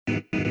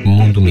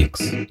Mundo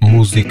Mix.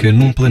 Música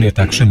num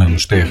planeta a que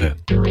chamamos Terra.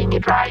 Doing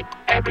it right,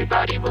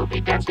 everybody will be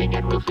dancing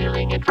and we're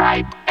feeling it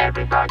right.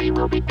 Everybody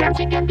will be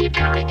dancing and be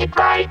feeling it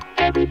right.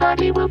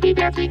 Everybody will be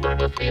dancing and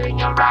we're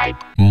feeling alright.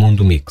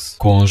 Mundo Mix,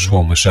 com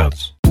João Machado.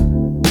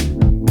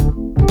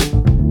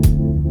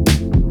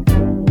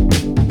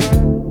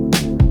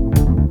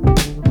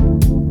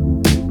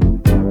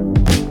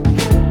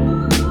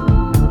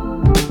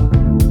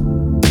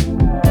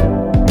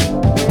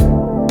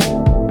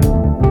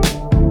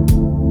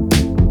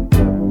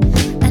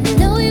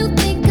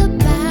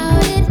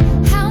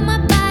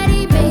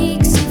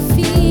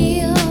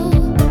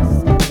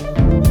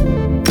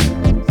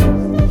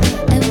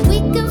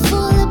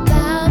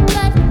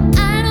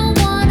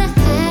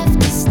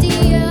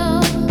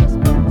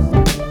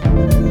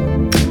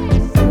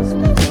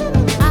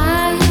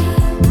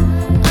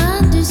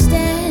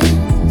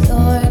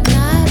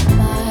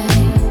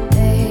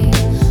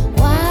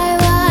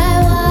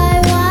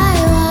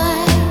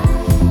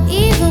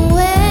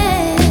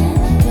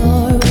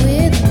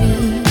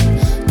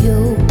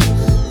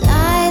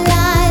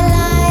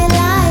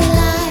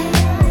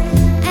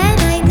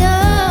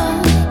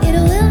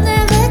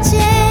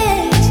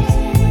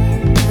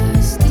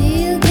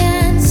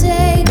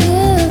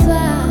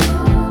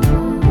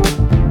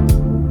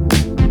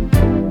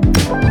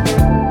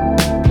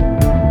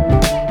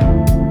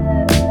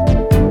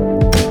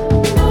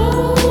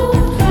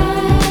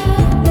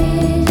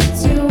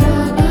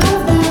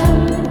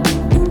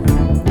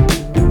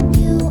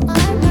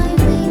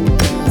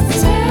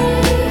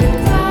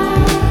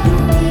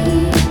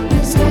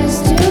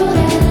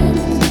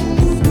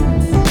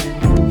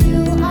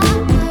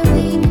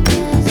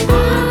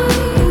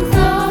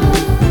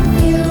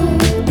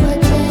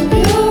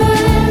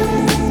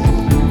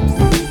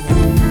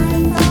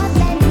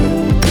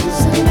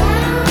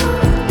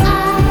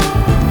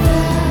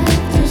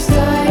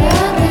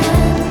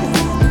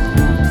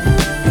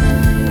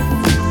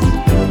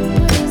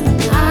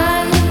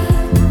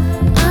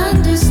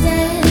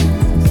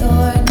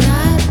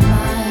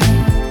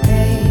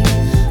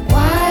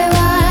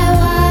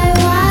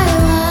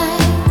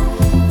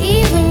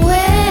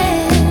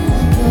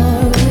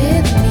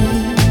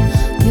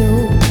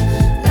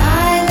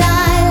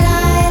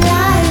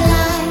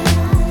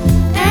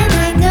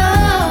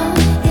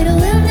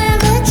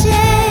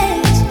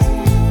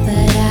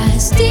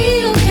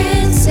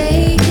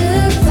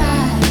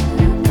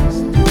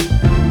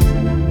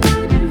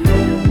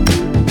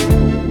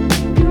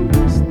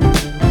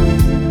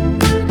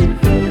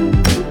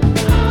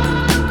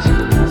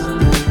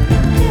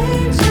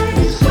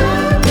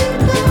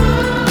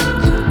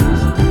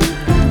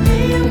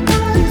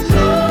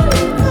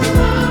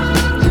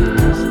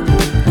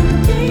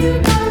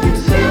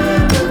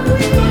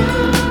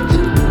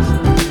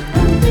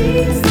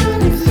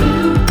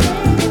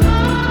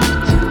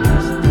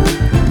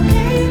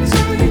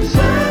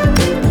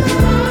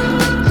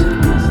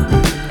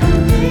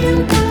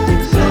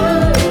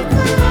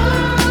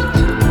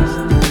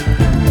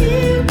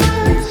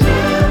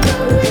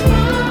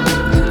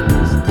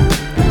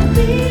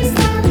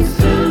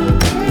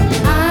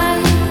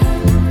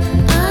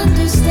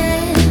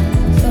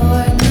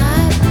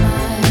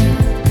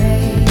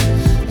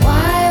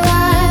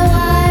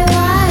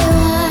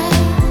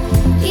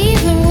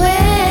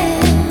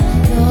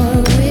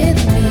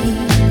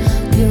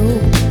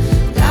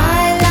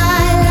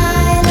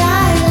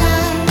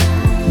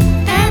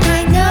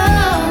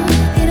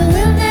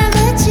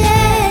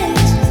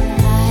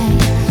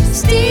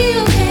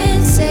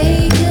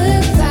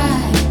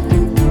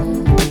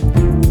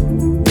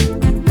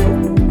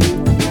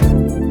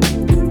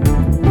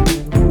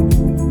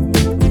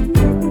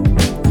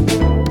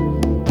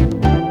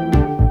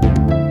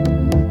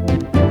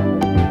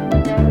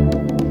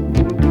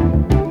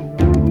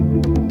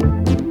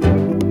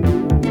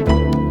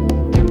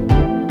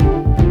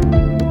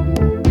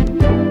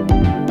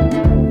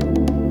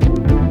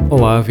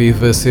 Olá,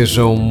 viva,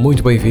 sejam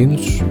muito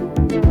bem-vindos.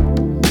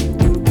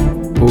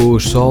 O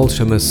sol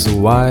chama-se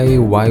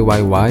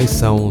Y,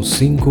 são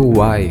 5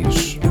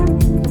 Ys.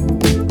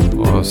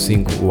 Ou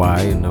 5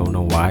 Y,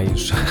 não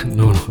Ys,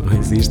 não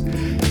existe.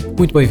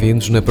 Muito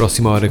bem-vindos, na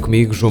próxima hora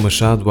comigo, João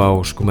Machado,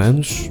 aos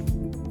comandos.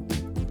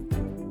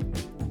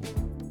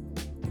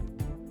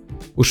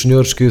 Os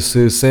senhores que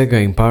se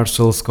seguem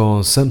Parcels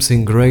com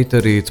Something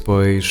Greater e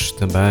depois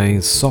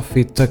também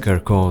Sophie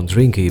Tucker com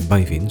Drinky,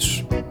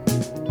 bem-vindos.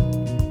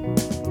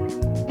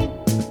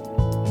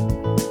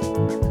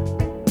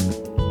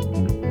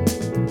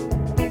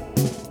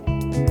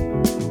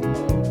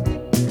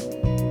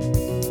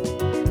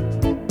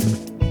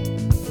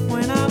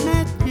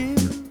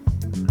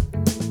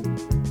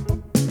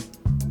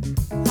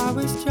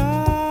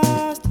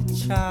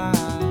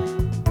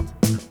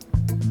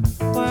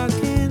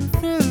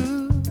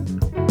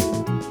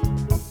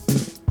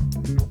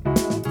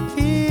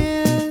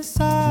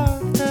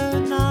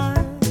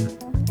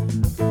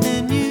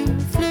 And you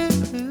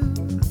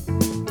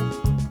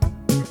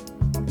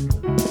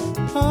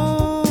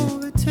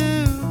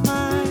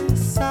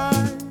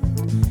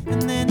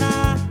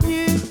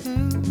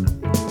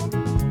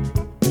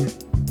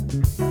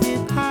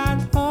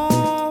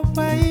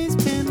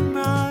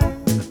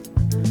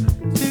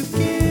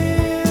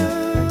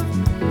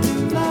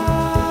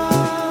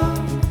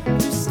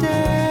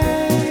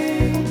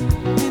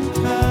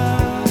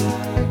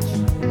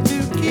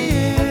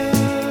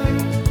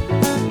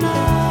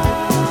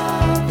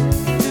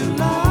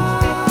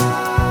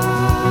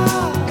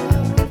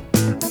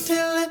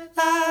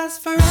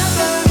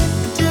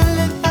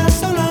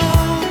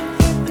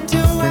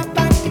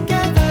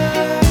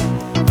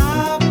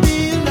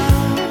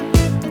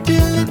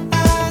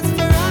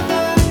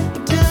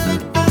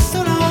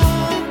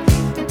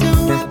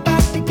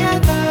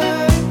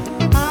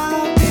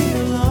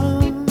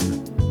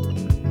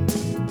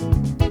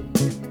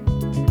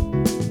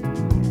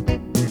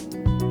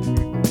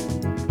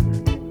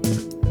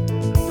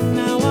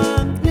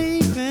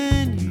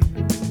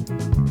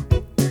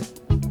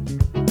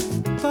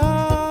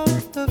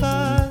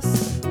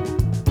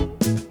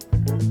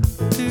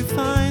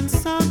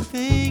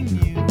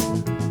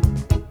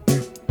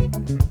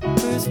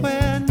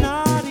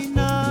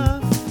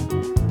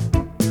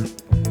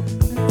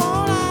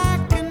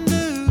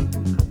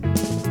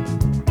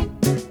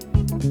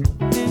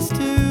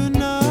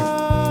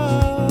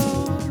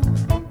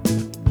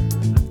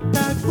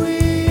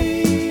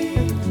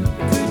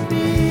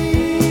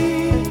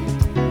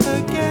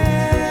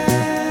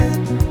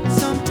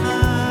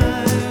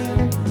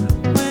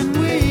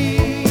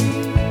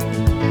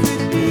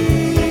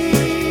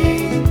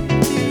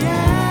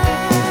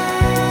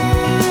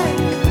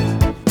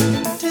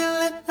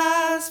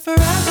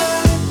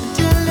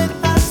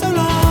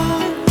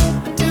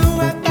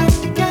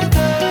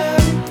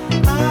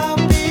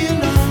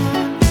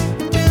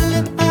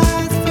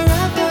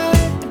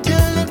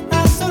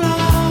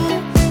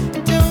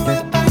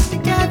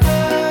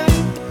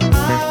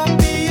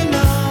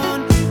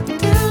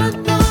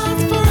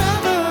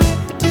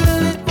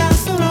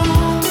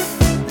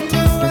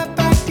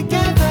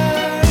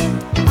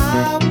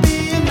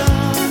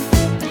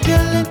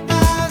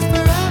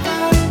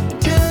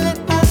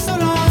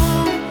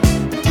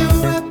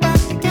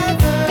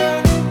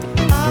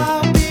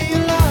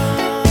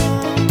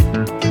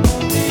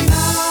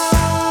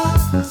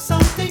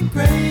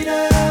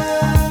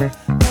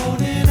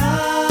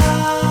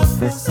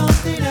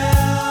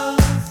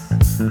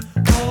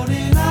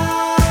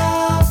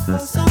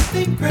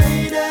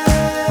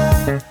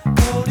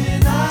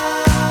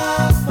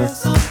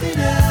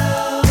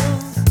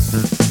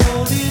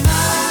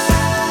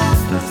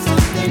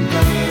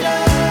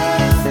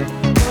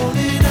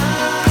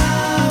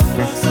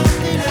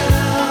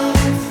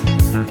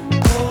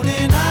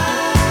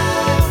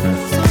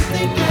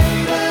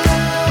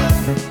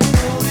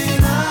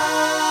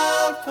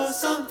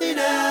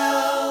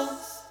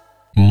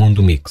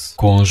Mundo Mix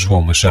com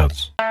João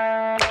Machado.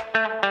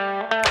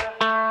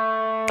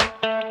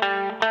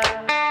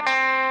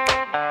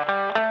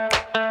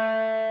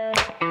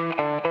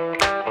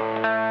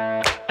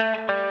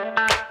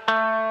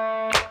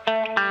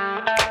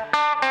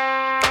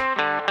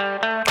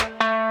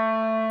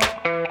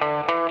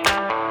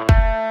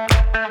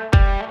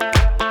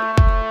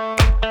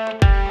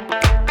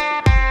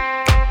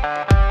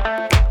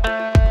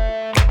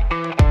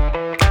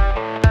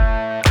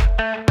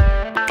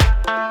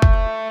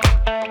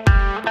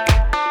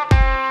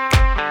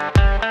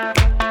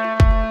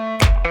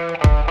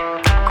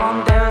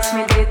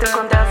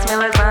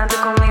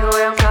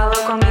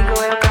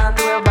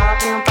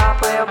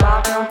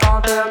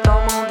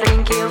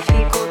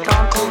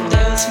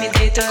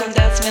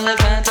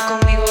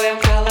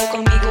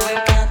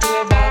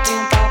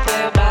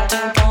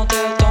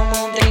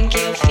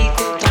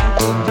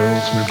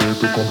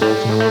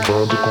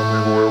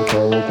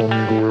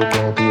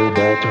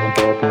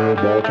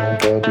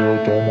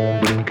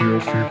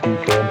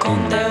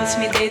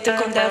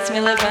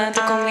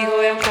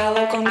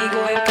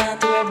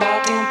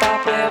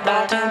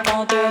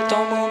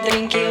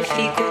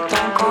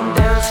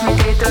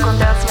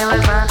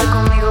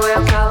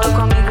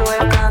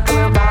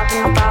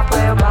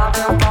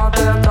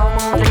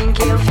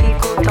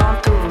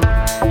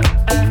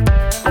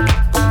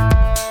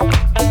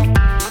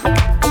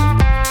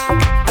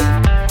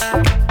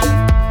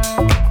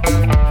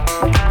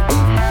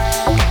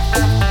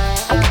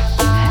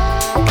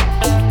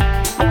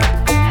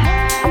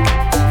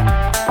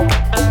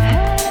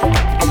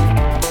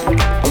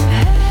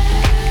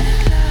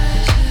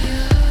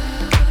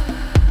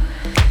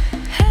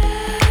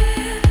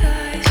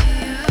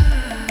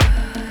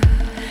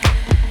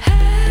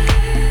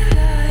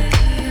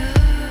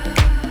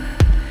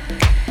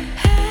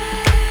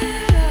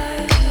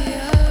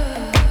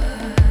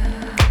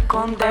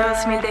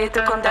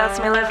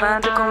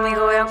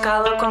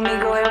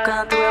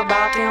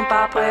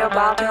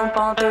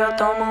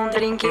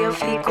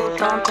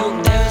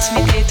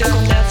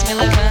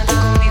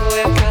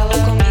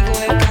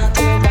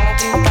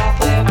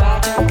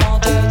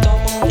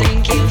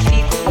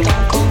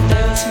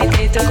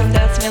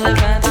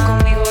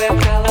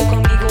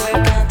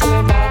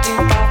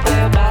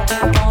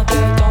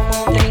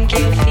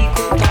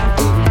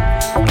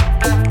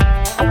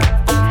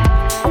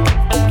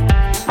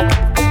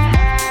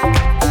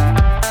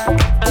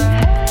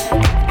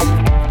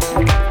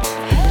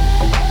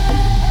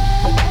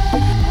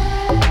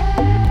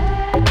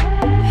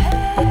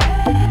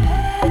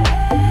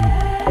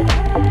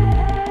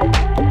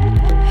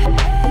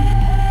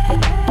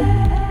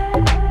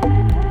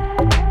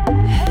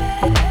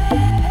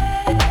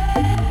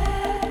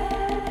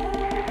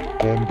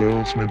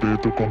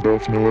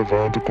 Me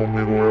levanto,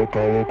 comigo eu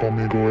calo,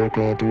 comigo eu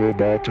canto, eu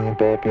bato um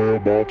papo, eu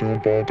bato um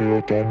ponto,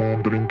 eu tomo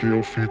um drink e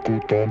eu fico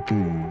tonto.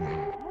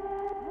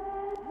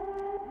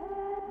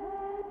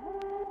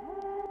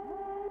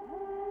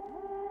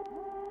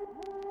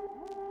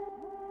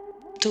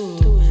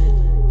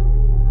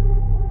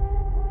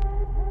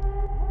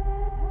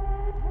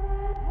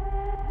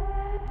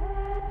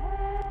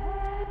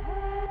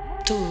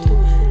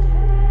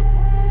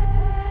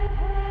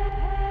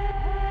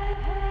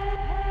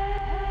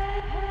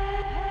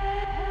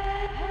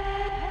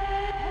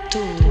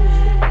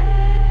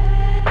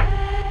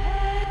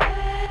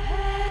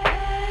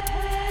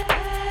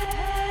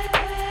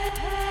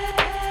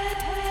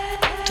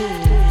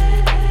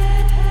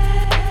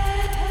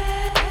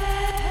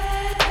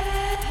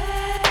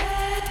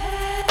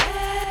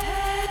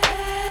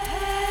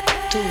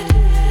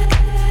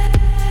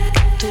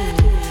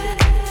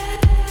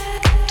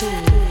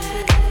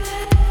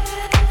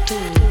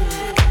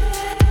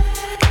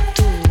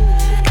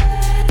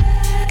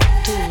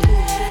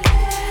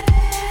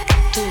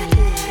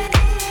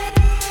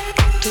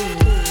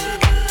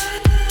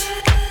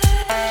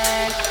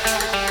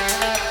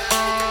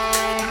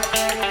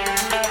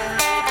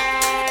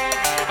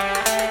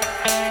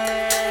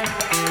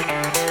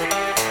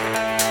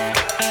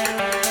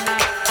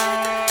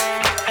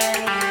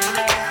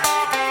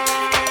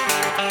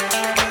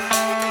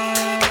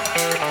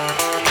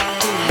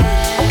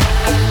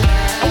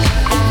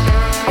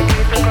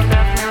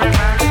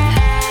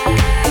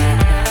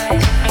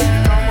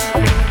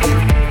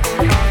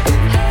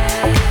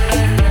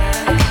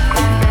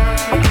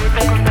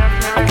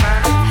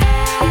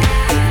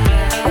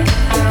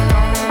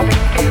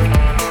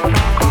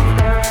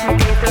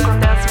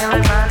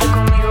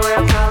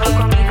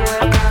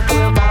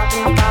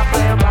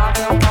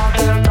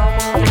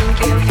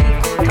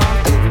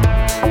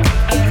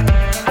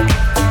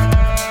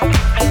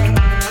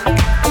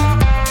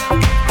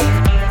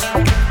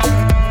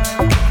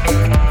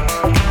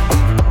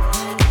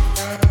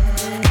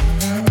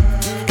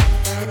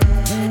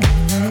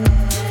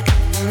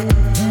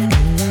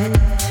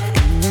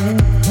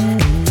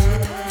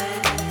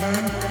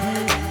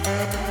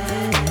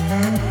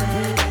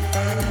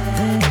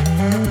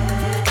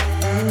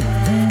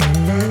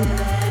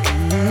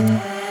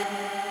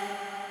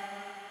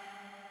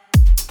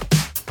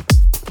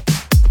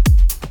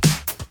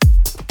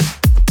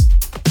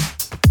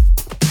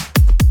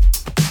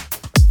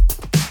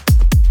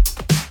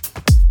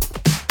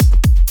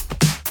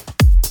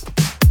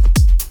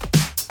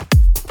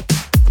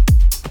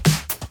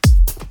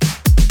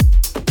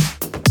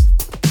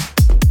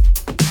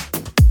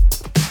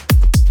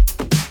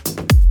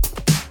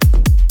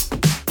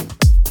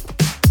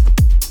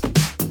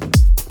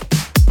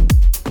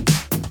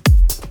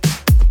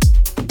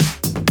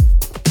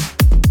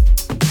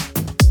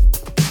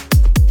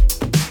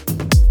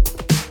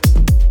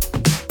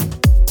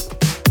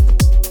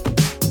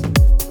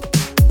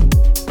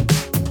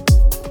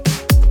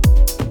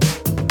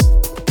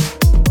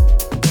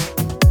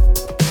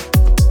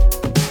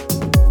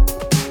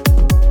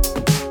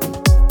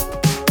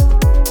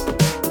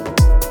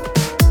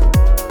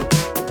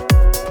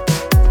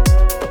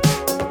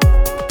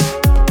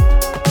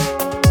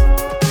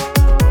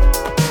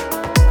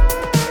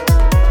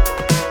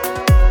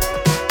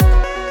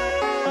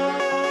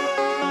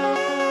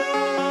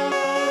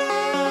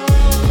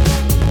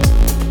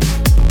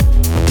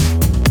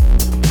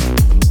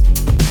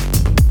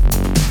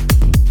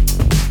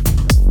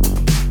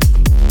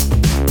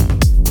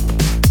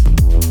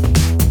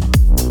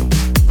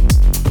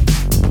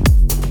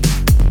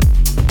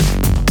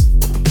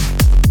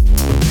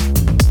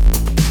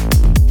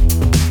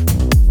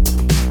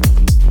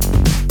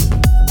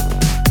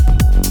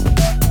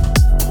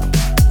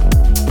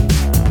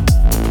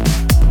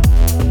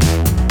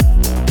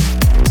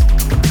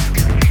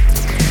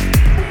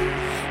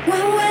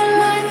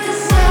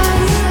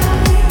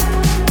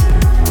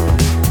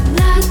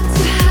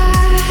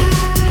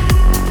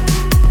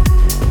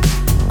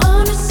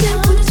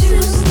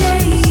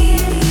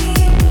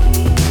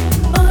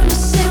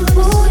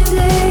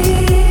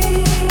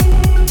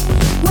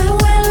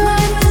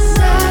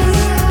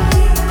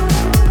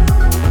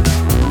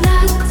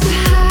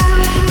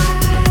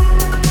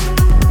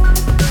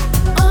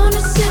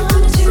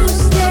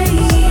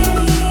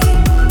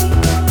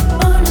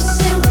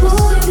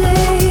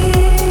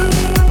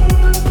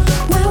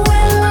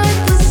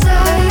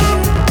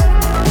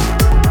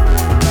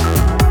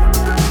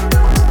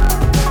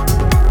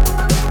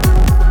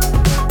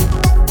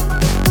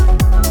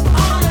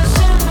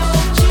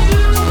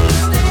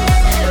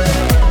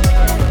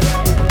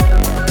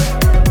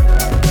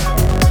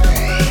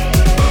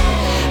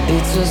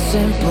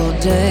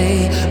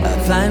 day I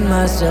find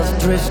myself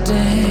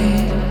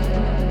drifting.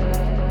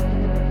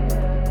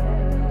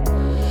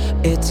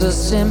 It's a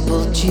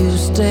simple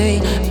Tuesday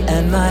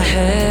and my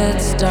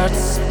head starts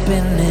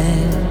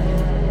spinning.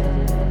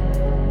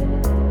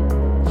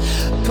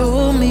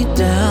 Pull me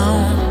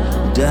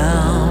down,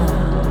 down,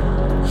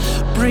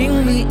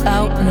 bring me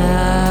out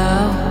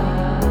now,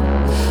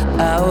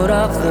 out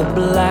of the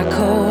black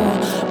hole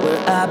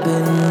where I've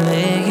been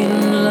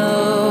laying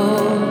low.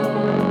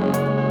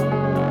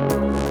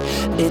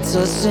 It's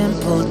a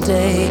simple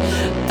day,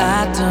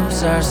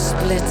 atoms are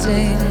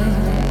splitting.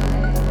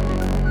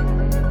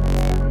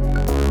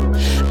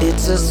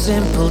 It's a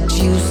simple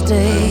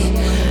Tuesday,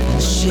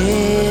 and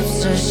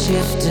ships are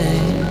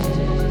shifting.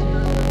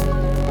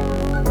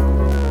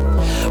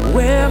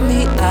 Wear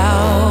me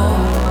out,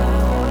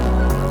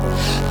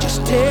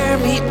 just tear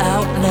me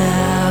out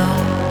now,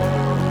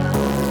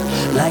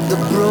 like the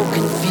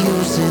broken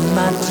fuse in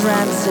my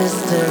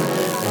transistor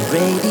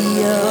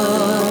radio.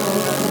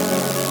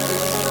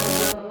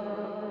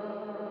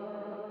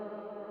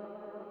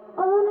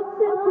 On a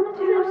simple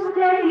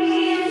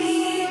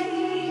Tuesday.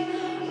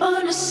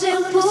 a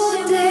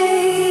simple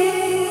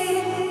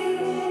day.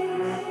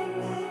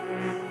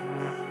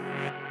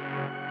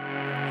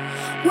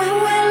 When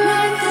will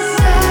I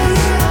decide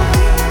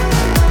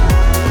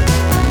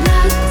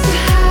not to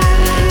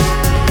hide?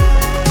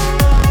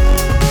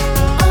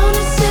 On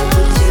a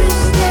simple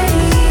Tuesday,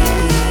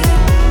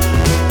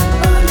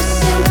 on a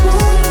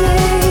simple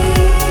day.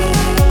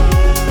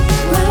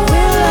 When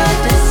will I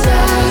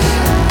decide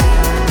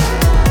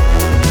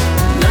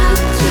not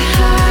to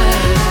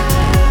hide?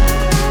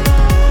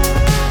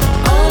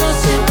 On a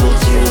simple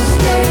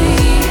Tuesday,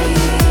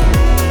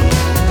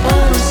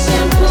 on a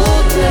simple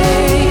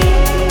day.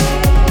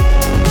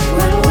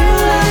 When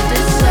will I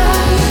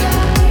decide?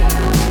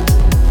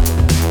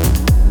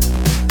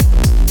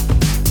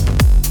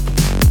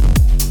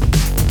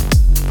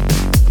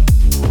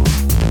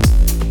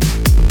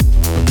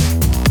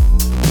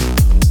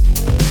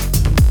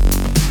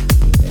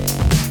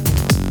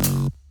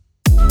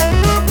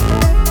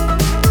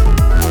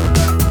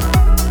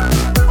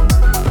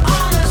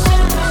 On a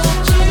simple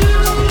Tuesday.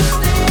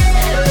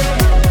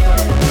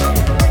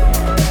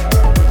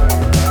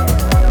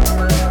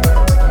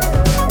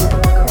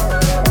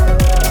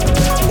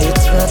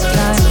 It's that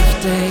time of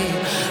day,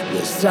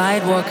 the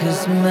sidewalk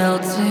is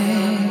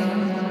melting.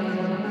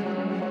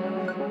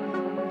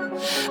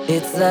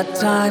 It's that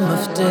time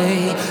of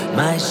day,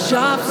 my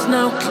shop's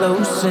now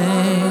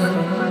closing.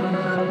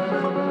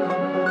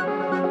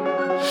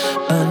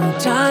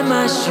 Untie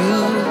my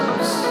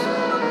shoes,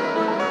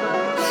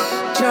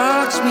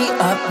 charge me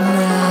up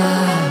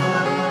now,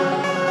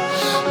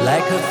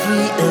 like a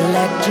free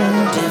electron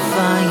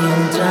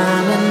defying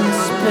time and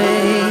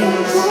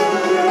space.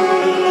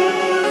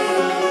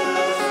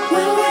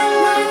 When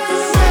will I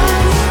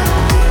decide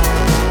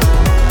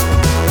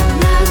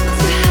not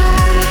to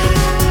hide?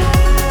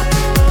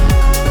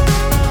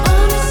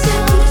 On a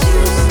simple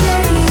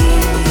Tuesday,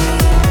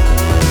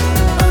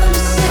 on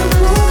a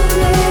simple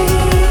day.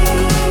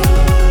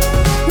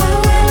 When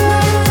will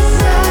I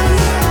decide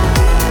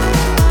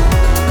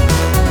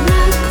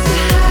not to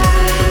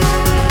hide?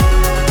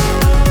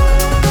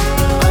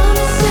 On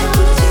a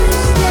simple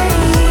Tuesday,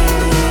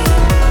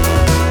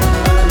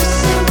 on a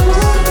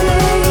simple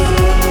day.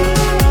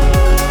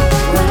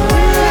 When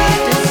will I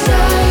decide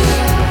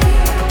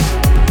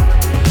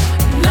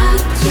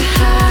not to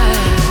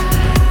hide?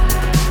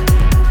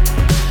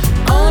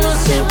 On a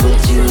simple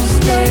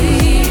Tuesday,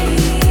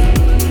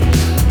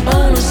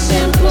 on a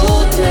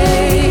simple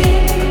day.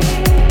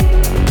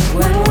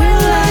 When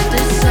will I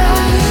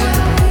decide?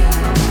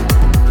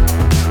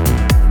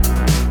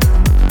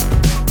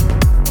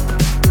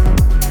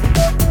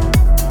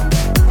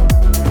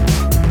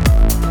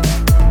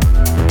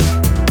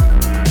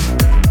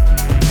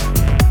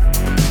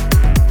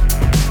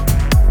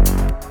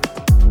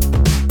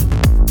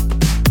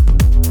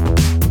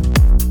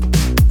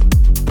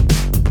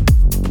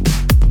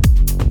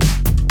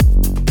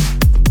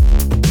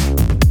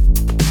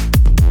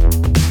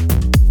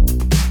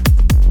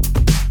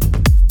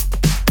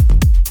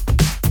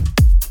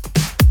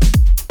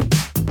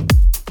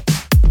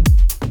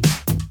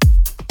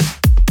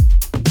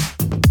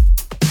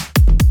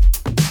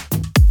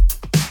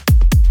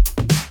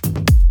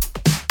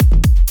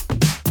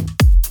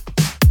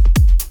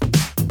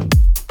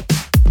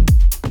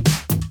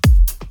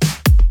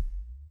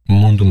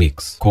 Mundo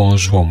Mix com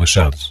João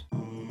Machado.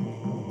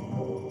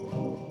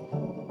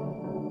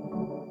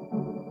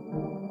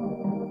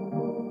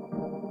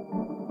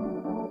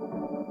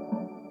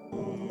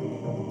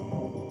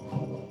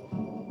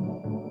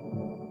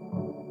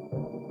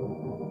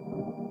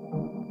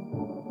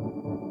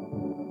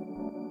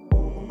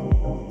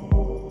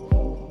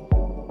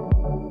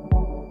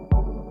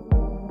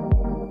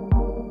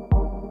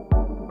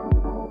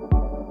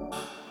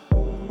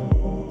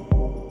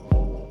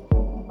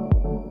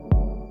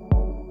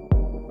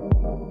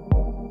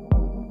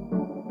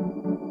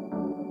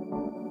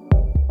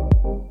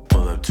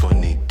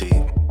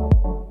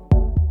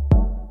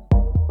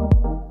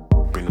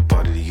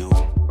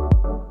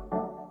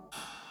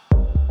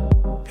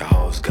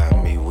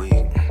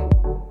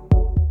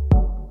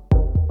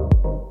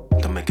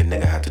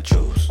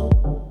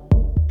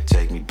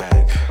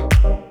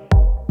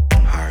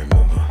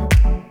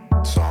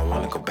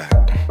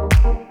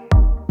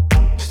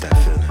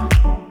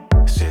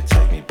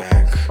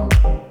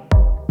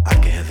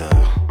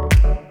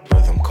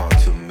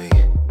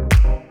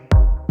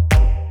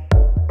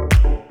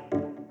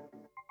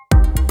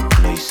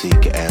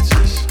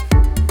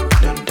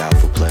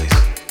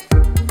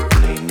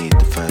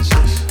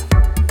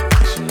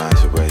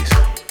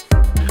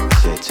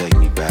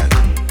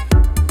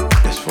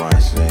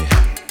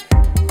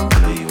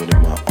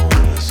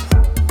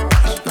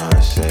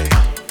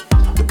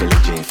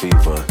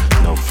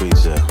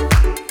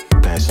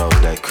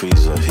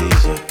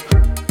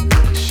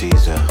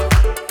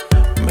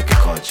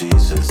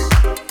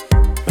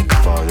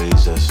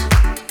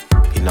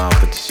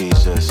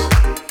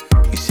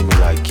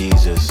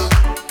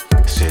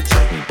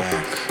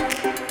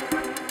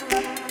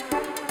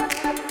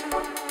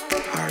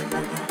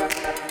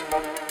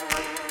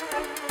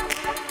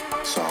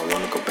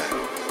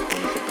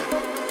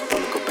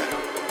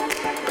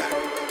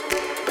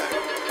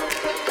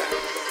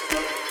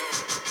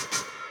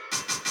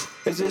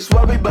 it's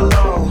where we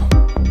belong.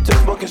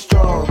 Just walking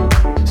strong,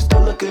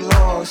 still looking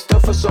long, still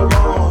for so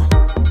long.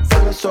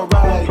 Feeling so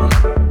right,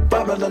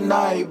 bumping the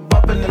night,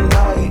 bumping the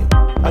night.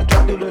 I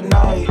drive through the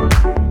night,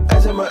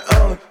 as in my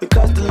own. The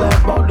custom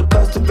Lambo, the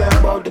custom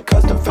Vambo, the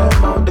custom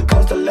Famo, the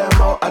custom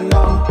Lambo. I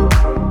know,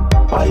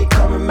 why you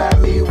coming at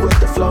me with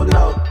the flow?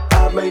 No,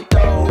 I made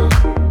dough.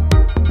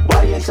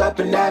 Why you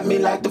slapping at me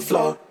like the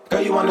flow?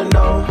 Girl, you wanna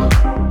know?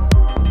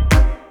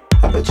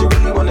 I bet you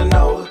really wanna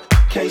know.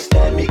 Can't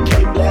stand me,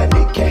 can't blame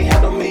me, can't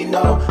handle me,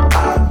 no.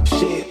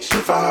 She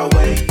found her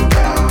way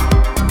down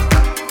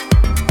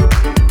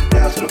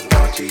to the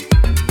party.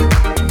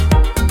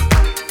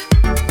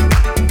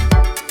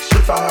 She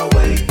found her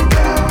way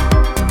down.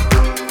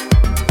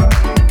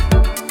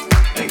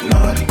 Ain't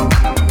naughty.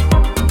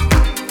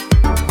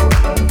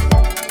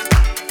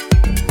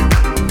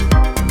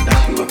 Now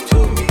she up to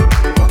me,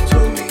 up to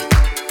me.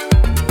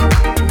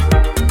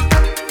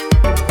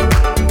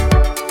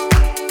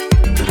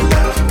 To the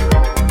left,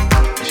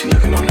 and she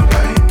looking on the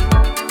right.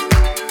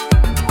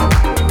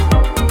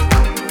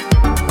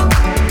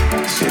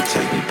 Said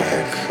take me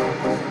back.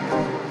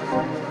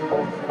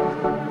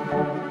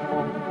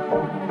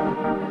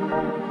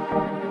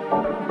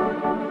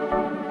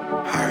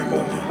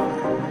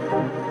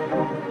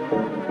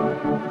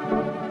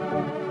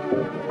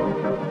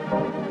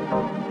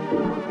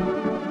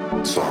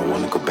 So I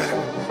wanna go back.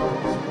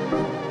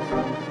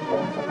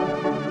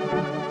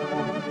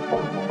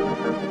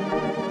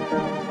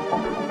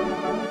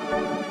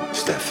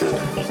 It's that feeling.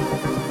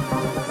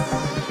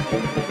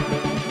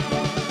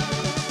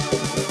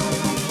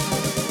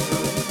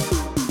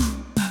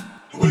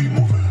 Where you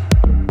moving?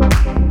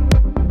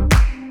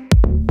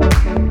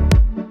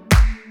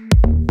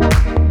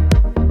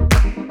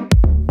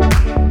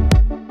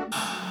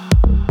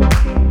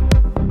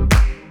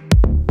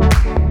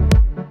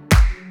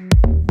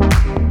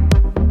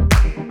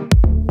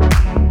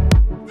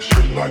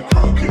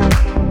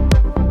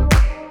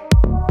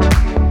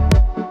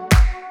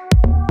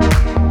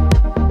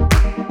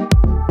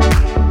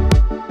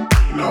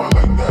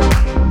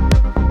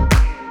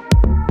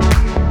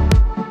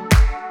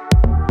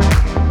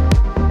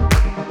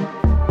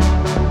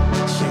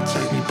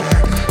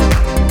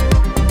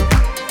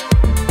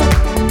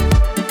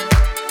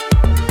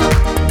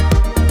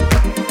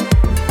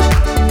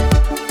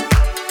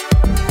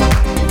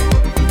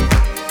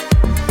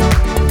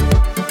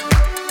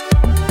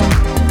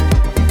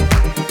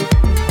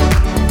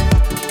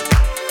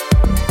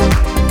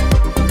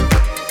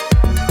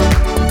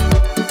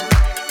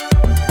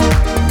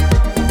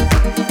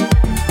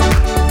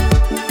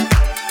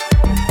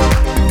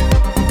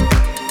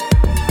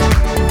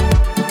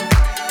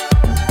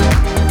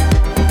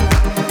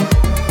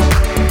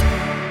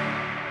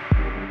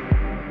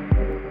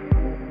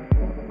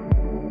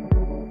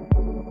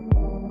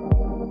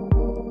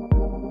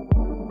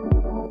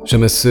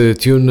 Chama-se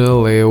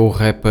Tunnel, é o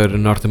rapper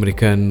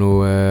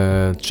norte-americano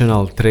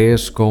Channel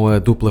 3 com a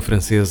dupla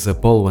francesa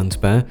Paul and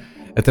Pan.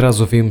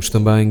 Atrás ouvimos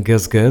também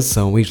Gus Gus,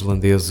 são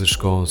islandeses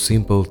com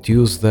Simple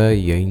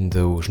Tuesday e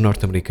ainda os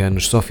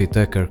norte-americanos Sophie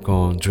Tucker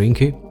com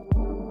Drinky.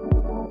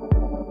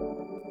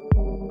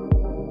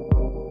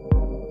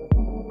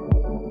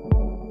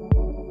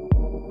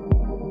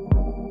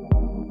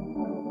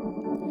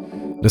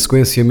 Na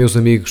sequência, meus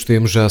amigos,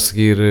 temos já a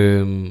seguir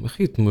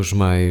ritmos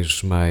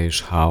mais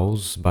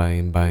house,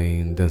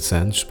 bem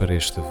dançantes para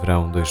este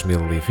verão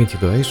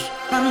 2022.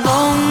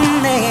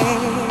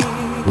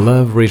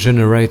 Love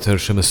Regenerator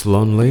chama-se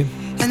Lonely.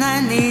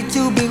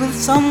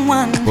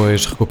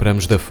 Depois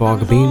recuperamos da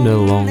Fog, Been a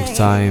Long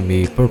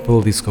Time e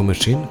Purple Disco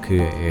Machine,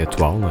 que é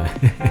atual, não é?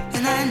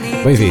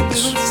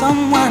 Bem-vindos!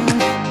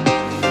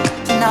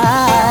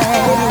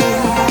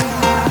 Tonight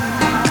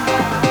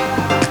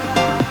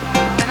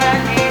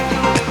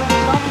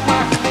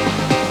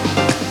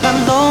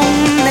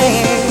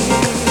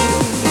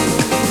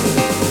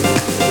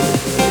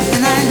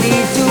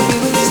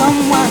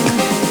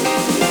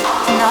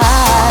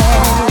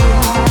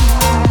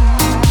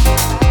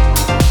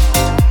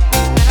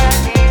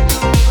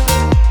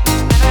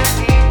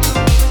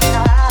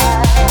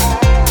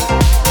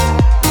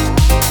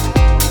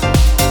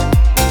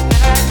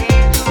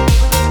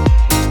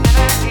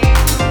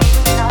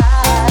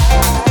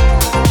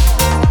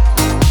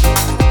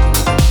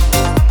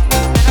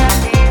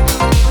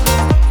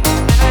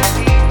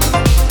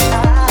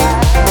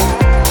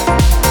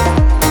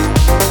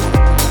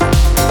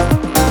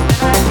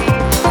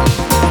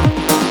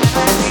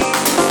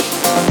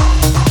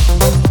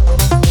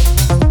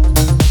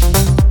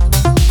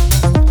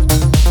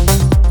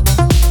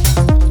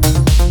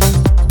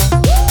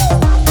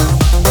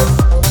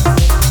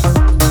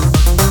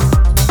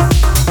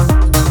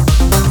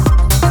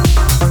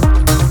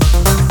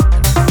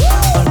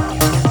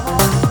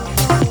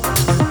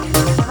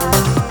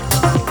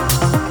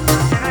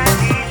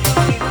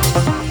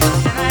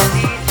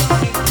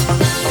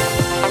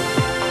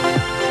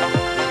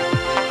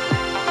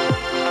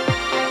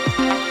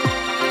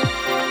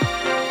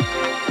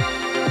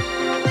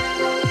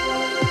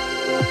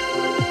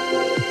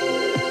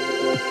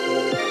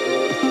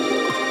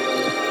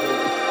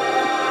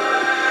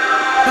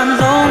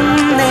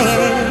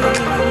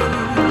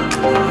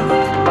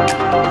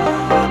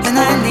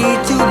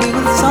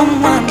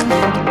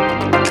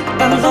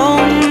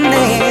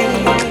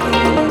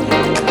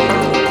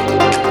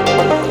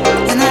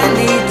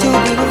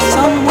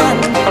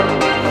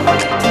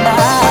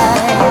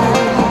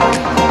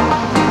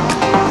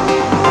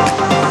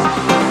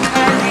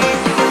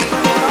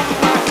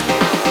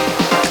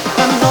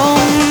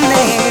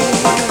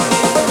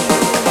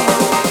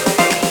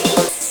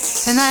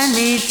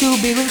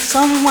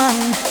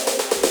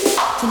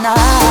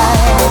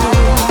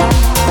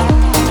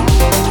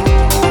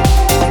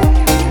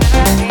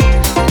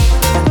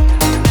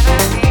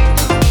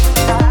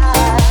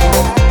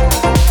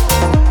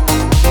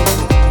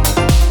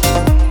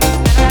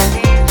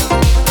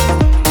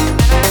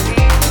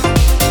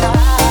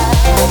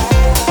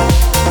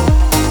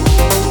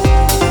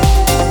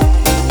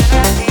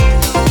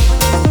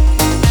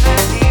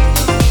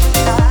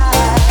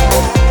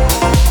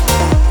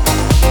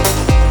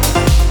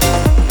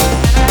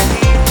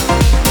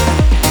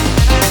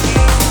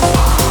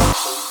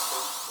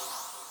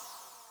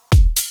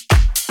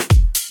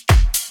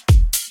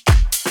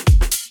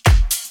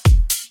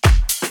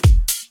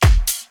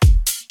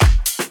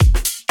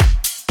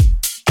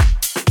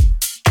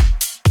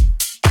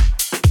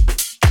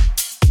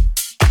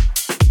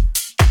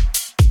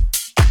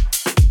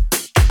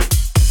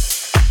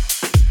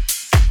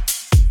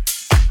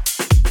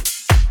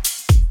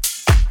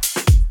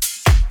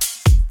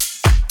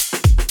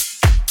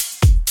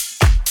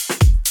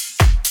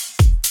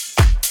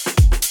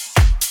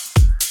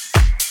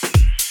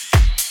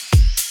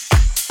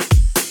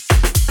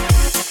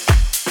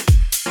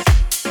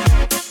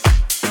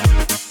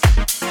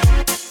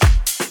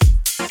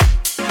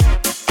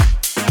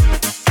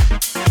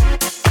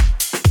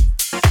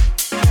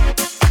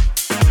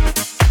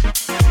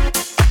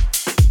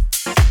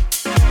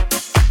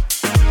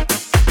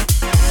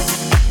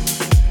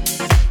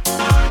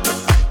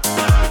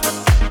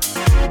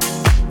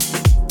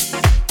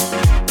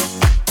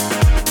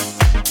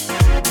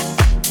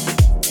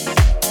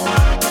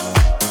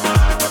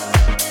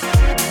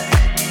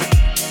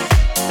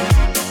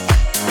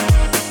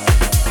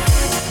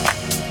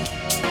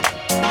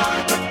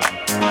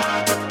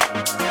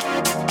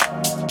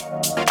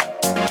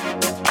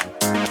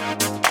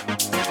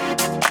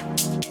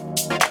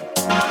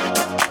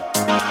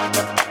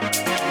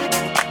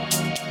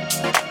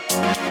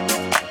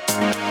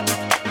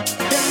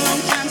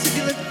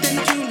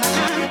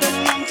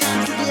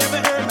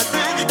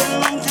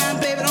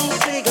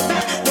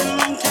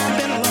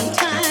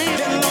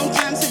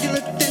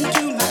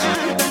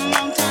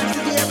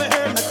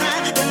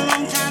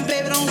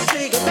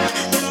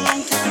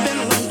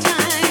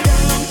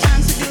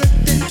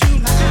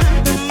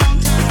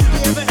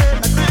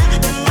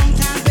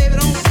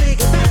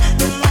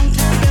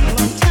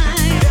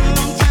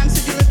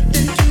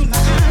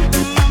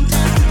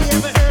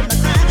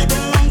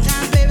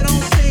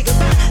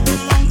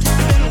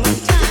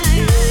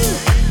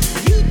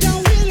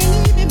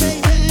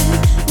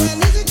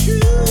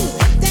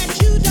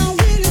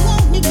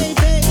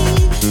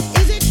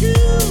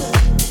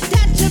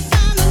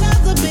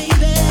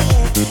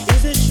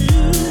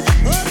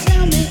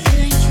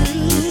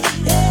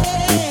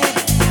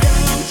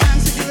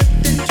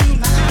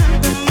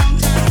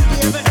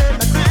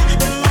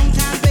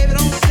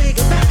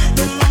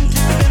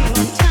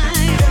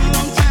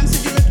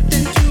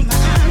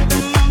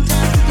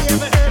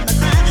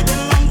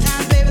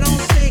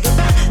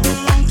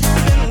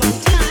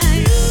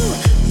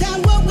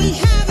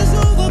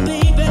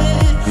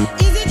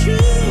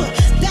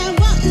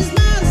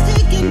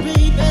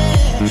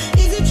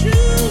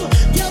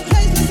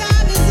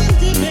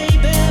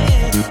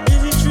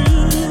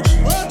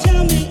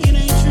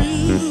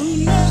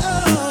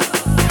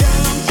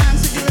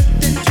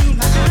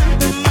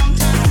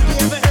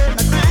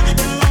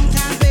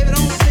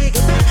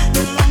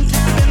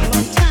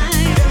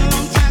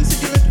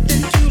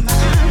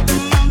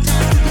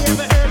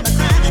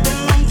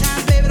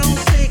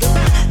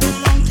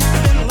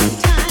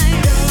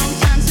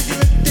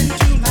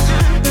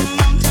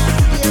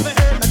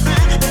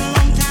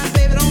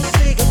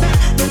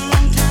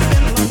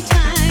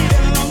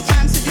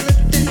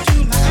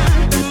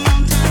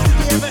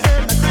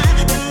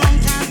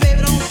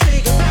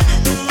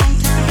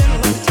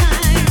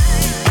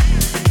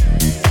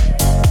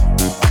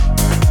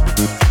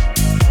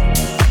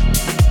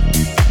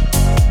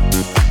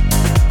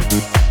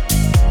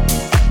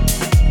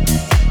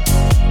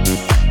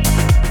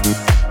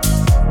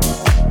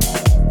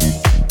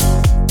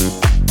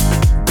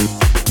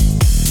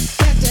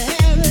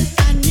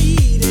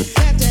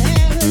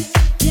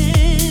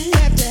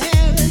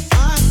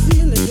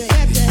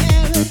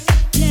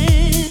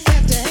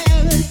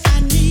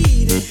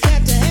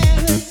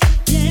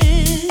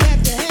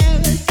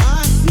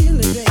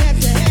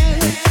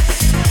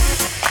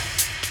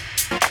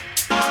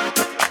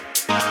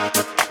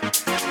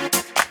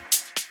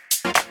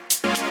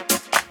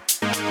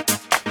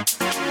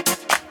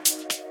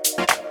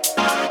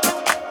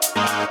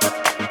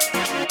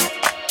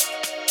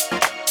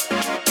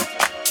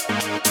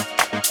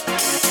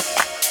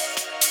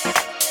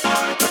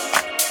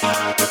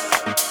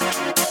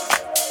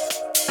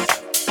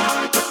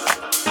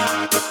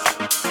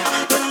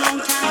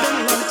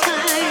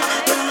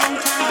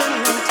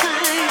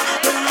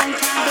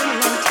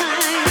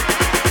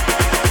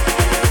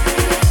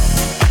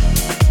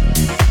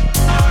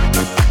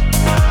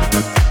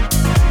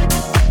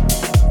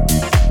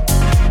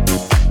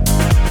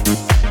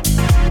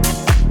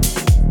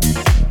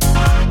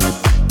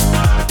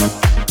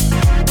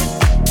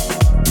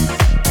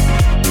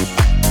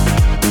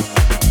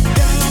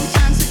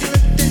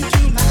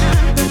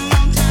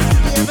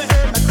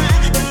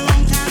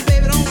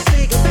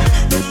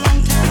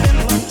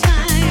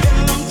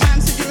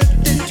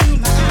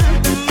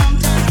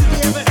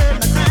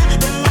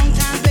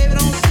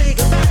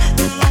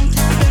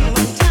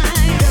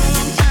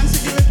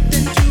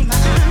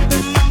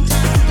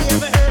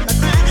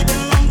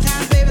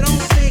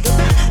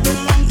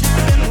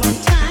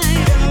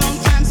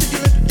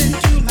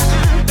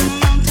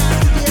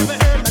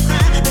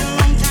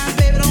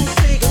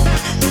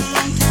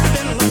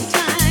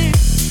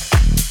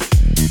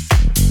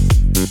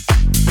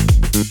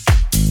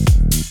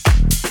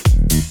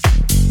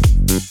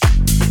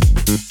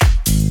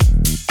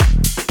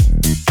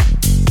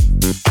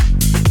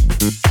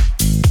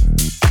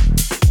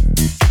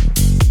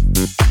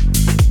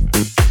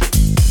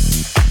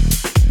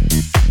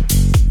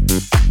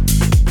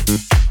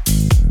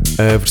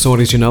A versão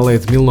original é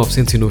de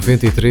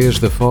 1993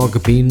 da Fog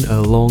Been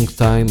a Long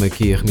Time,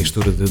 aqui a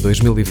remistura de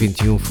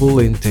 2021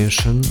 Full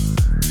Intention.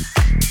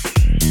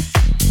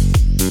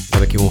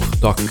 Dar aqui um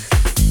retoque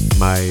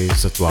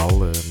mais atual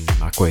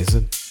à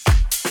coisa.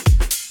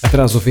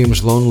 Atrás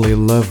ouvimos Lonely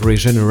Love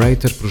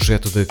Regenerator,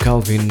 projeto de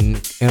Calvin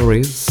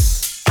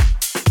Harris,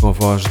 com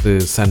voz de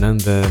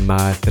Sananda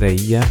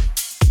Maitreya.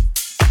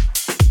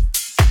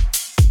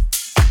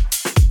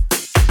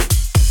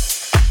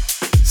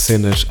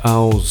 Cenas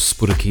house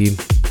por aqui,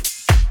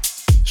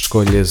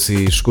 escolhas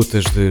e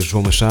escutas de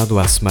João Machado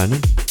à semana.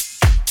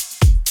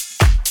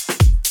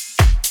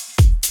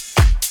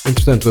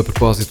 Entretanto, a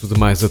propósito de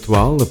mais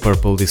atual, a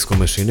Purple Disco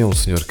Machine é um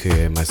senhor que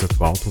é mais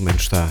atual, pelo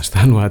menos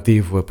está no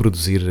ativo a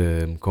produzir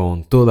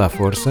com toda a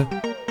força.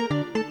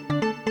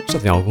 Já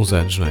tem alguns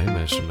anos, não é?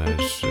 Mas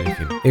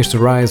enfim. Este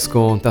Rise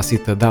com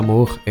Tacita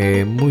d'Amor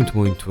é muito,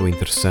 muito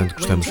interessante,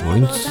 gostamos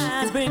muito.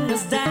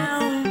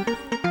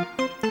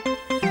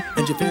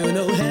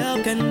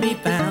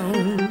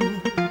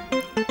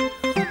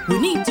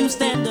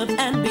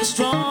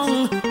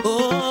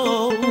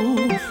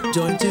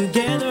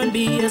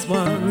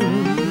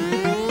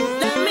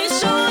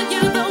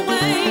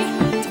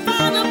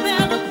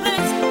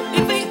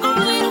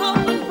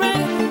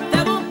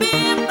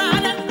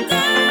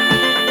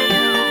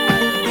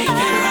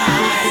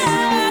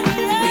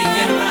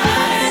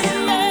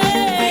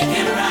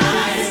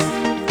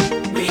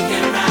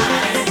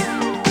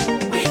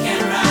 We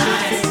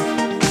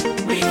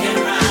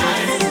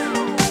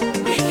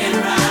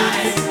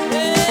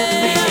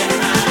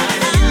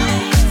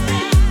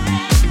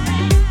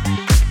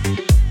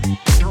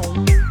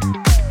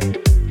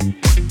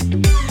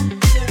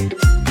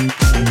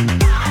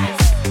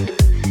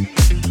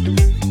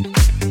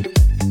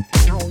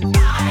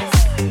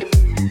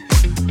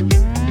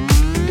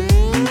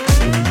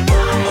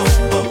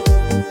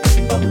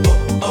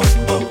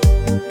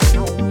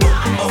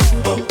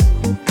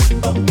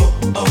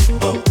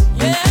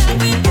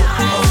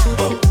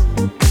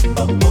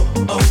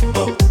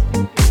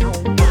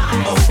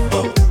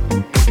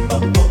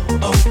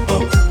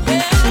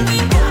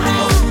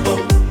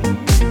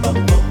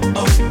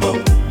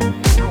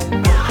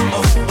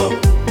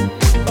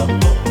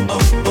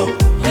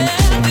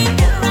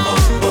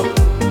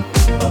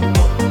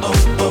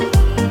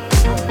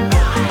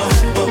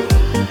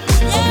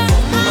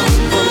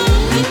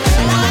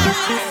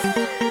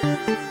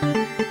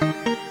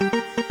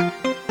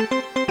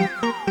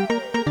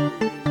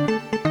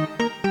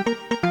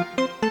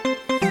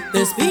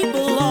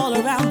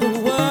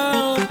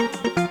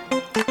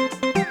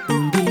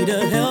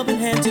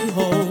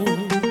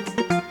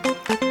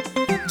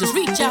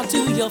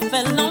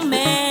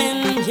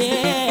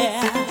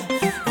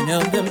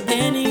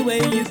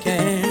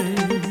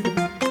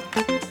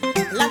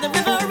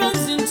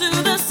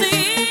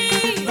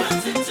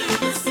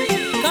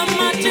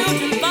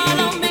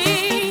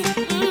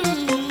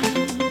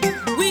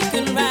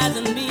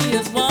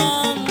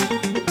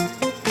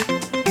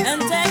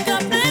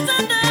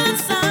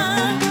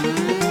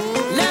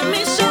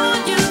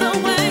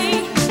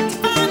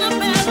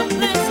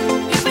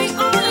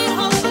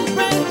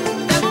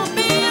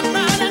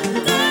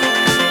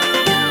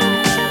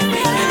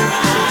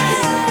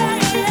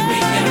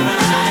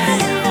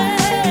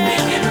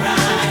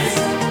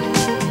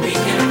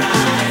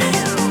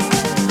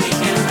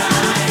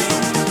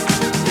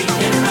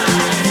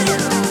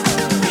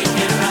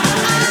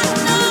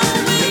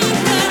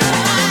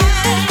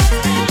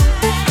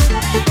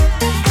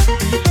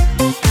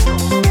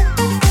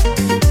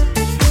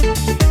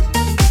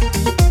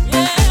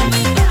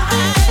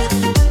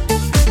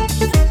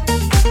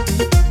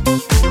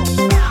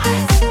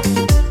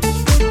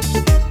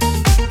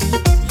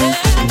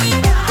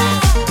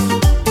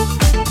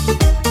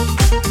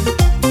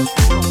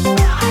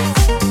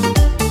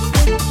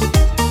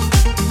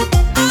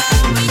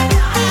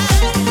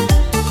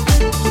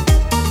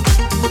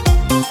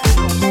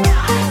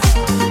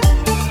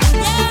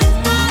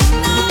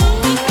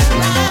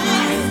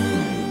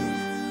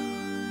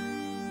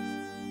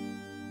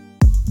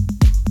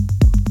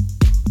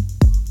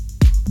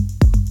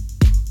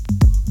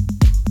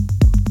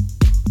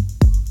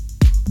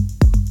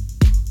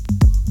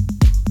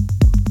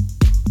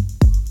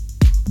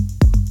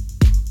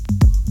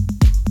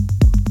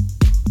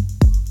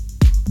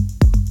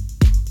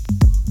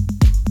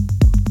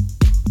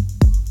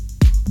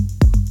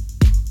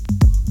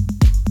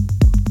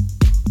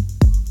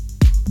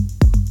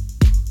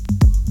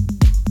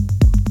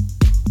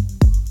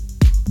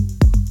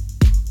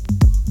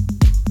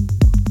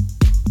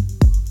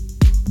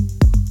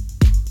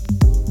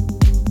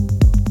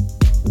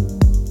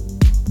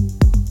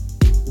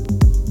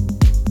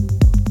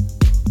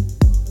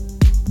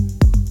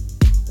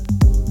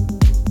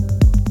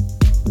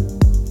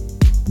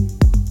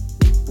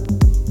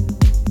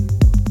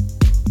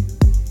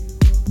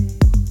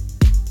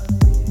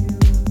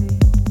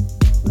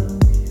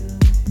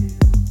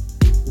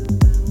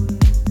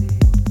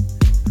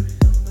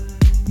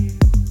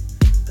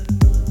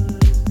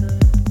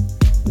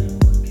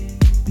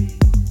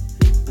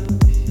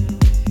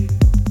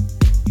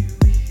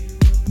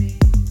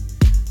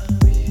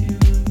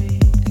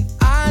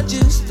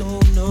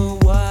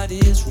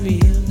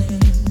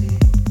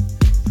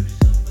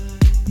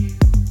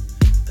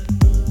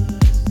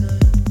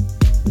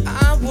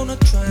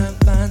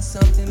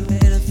find something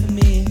better for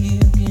me and you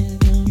can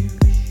do.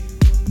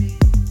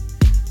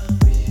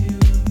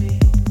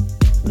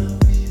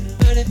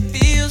 But it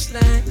feels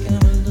like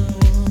I'm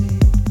alone.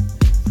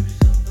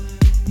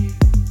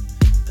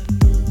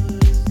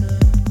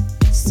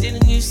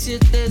 Sitting you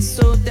sit there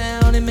so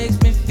down, it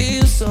makes me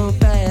feel so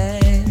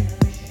bad.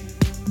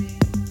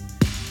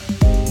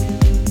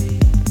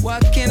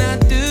 What can I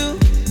do?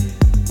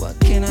 What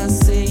can I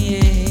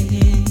say?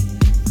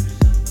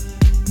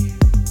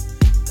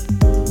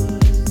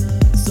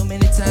 So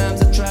many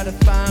times I try to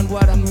find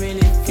what I'm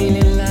really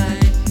feeling like.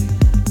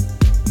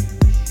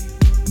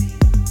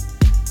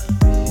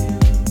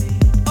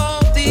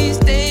 All these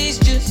days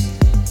just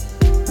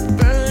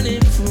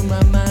burning through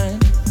my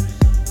mind.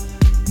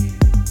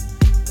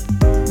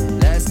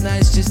 Last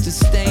night's just a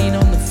stain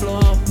on the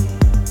floor.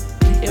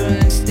 Here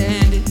I am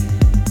standing.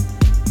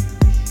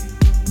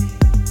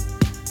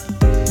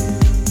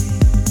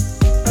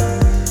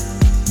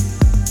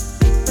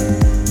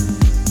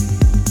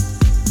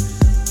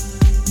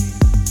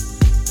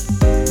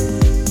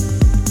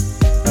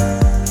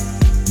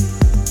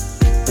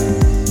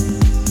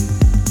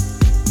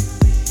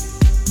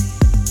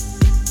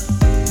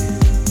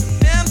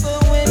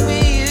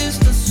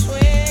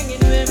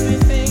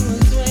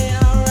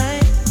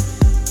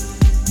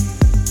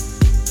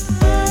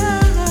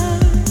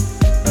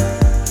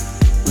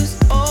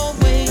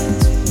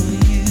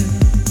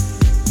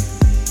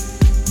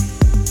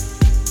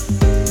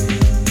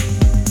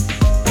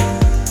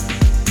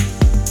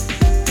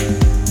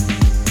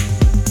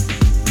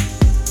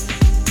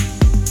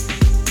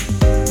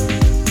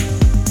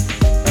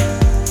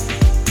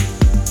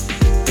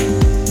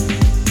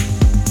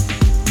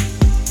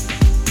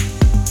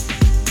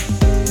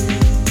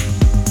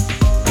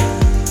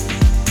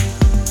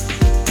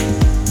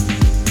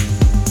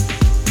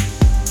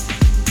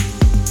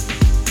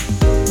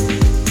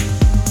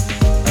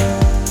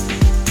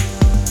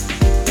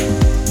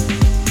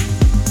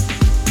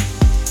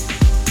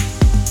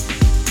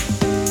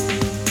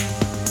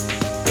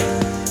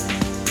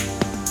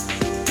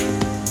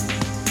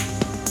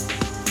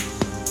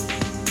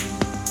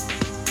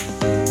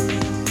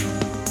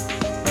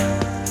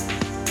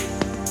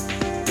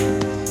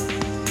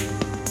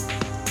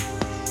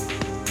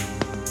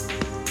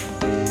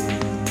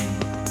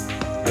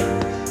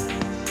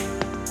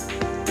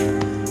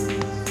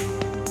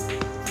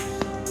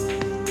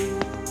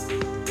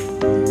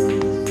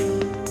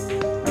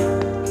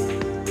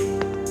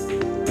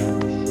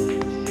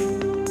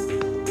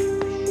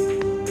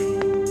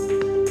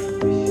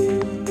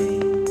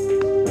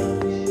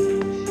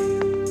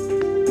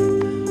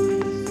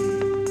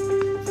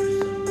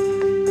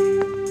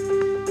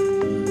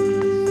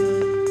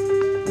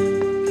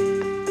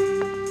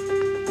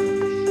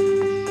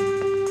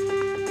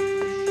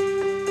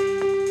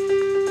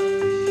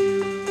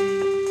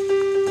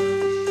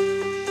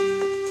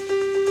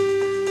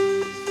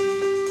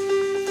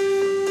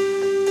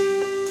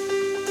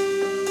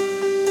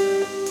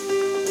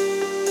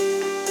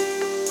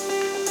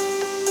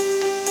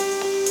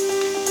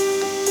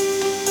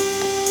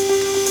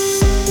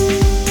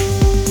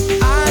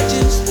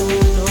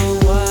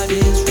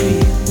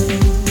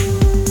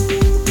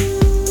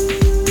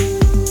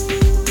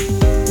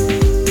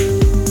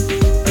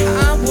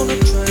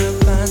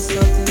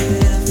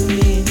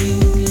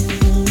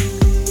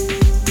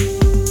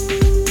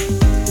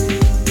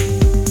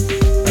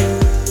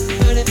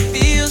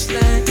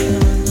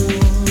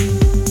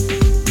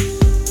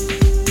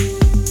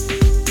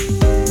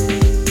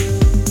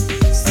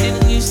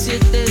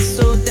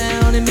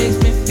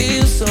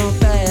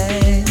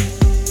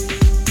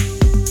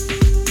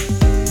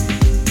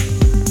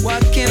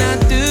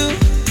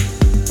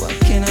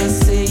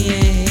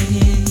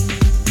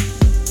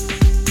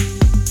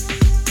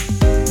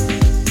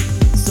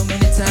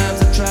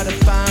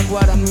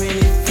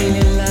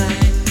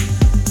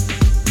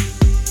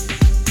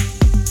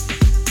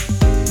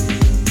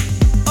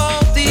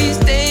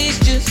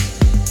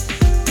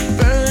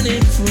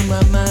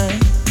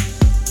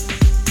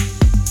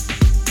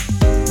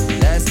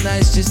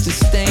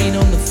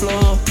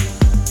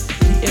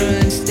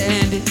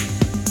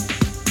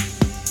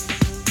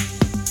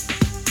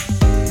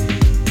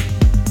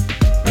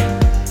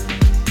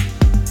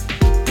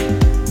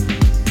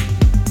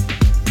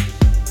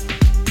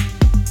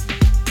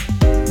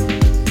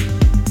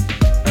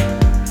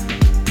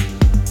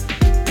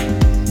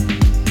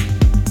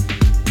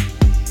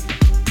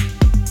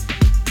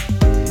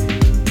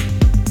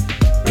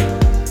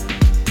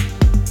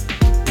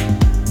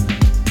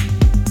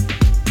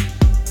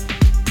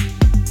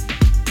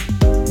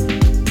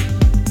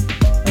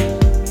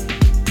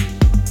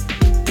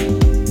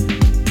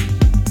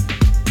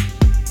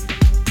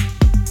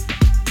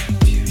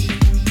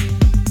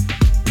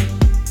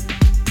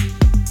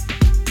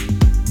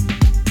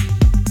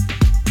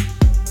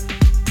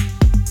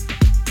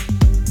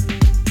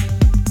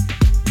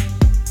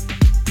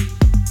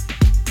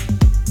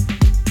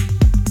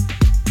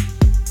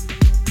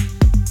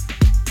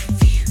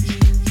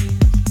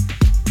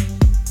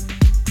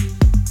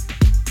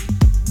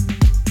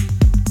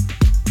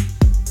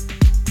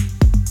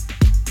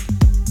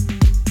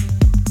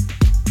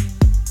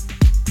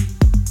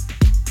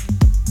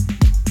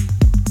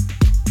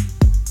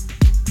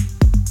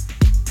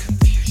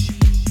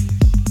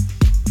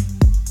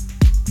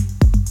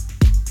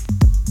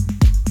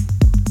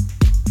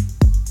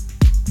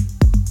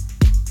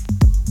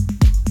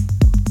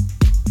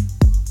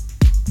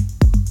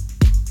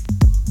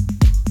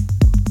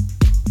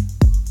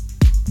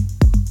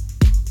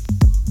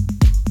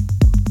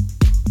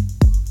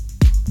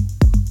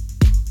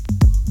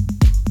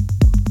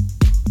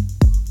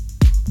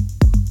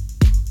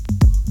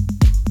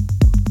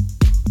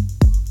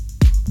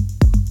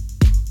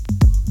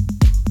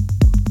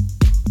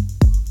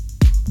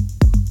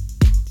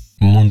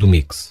 Mundo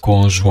Mix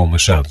com João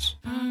Machado.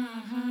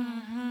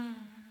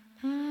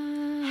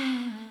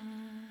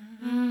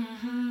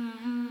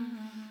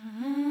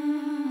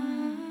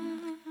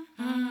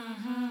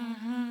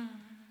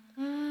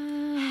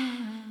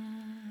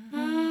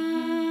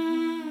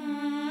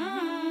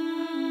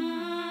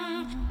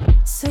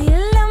 Soy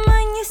el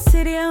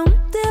amanecer y aún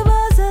te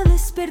vas a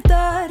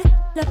despertar.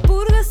 La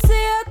purga se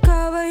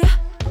acaba,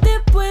 ya te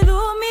puedo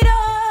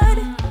mirar.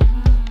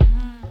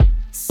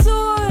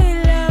 Soy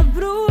la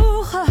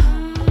bruja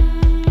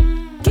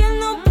que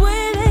no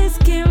puedes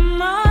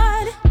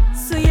quemar.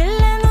 Soy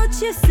el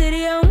anochecer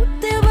y aún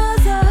te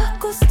vas a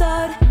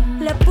acostar.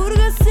 La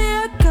purga se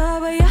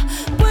acaba, ya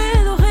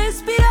puedo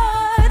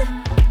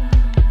respirar.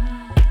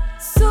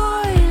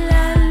 Soy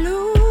la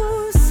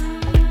luz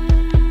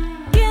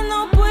que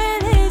no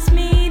puedes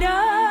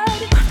mirar.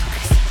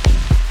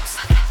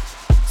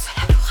 Soy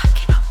la bruja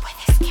que no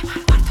puedes quemar.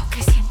 Cuarto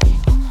creciente,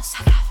 humo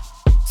sagrado.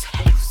 Soy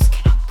la luz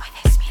que no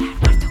puedes mirar.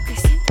 Cuarto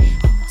creciente,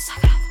 humo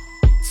sagrado.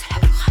 Soy la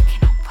bruja que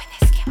no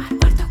puedes quemar.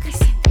 Cuarto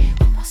creciente,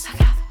 humo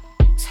sagrado.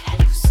 Soy la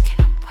luz que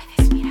no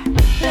puedes mirar.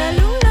 La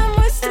luna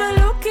muestra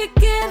lo que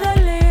queda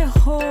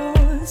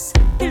lejos.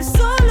 El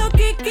sol lo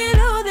que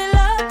quedó de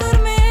la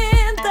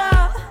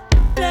tormenta.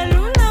 La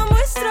luna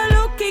muestra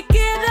lo que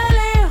queda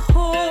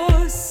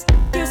lejos.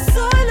 Yo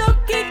soy lo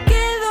que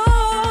quedó.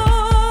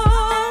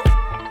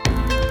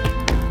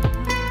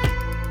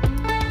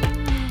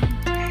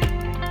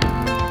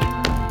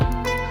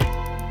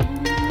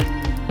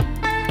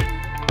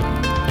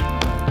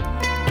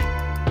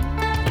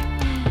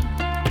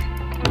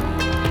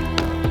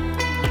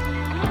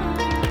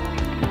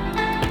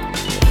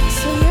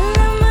 Soy el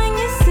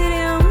amanecer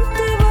y aún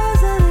te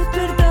vas a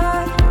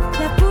despertar.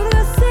 La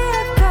purga se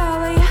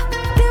acaba, ya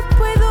te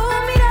puedo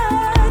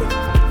mirar.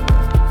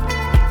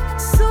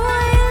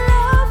 Soy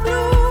la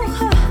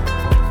bruja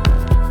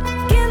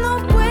que no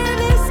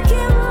puedes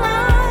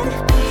quemar.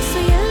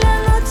 Soy el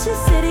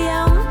anochecer y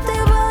aún te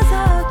vas a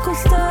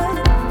acostar.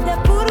 La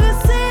purga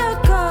se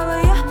acaba,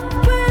 ya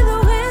puedo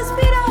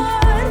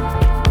respirar.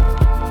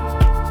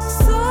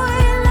 Soy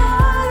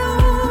la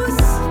luz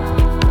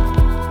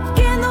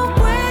que no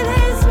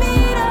puedes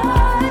mirar.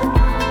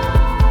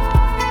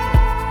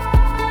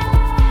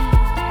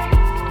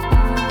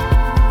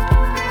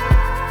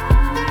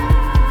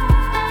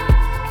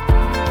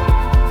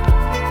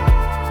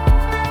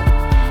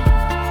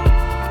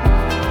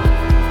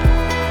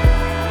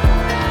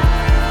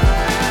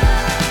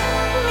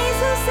 Mis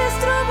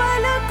ancestros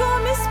bailan con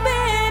mis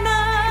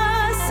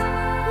penas.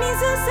 Mis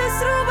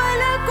ancestros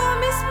bailan con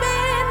mis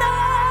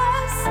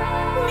penas.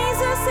 Mis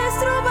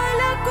ancestros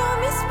bailan con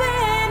mis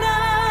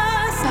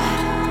penas.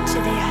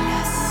 Par de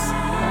alas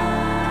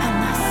a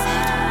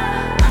nacer.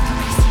 Cuarto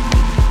creciente,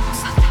 humo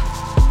sagrado.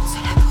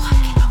 Soy la bruja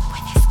que no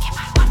puedes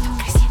quemar. Cuarto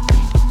creciente,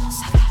 humo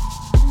sagrado.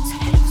 Soy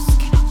la luz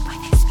que no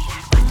puedes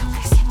mirar. Cuarto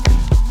creciente,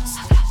 humo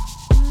sagrado.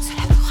 Soy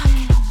la bruja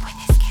que no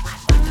puedes quemar.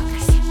 Cuarto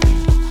creciente,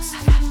 humo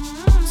sagrado.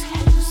 Soy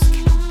la luz que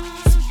no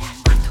puedes mirar.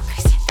 Cuarto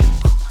creciente,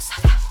 humo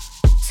sagrado.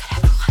 Soy la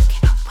bruja que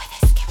no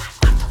puedes quemar.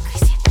 Cuarto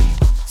creciente,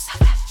 humo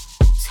sagrado.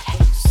 Soy la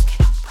luz que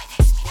no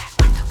puedes mirar.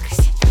 Cuarto creciente, humo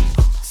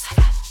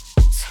sagrado.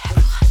 Soy la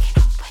bruja que no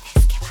puedes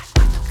quemar.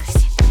 Cuarto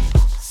creciente, humo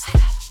sagrado.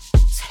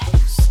 Soy la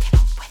luz que no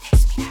puedes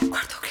mirar.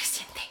 Cuarto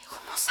creciente,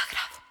 humo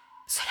sagrado.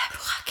 Soy la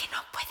bruja que no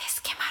puedes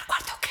quemar.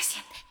 Cuarto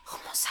creciente,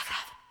 humo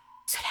sagrado.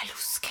 Soy la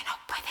luz que no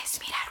puedes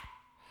mirar.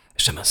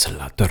 Chama-se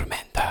La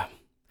Tormenta.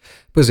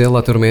 Pois é,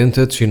 La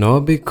Tormenta de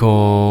Shinobi,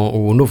 com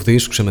o novo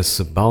disco que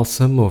chama-se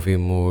Bálsamo.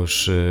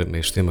 Ouvimos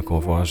este tema com a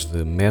voz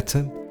de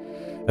Meta.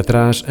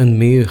 Atrás,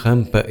 Anne-Me,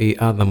 Rampa e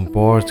Adam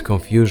Port,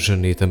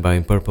 Confusion e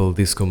também Purple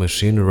Disco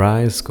Machine,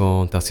 Rise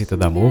com Tacita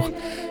d'Amour.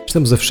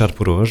 Estamos a fechar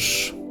por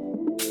hoje.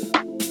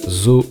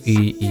 Zu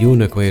e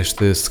Yuna com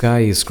este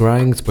Sky is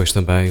Crying, depois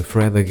também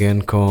Fred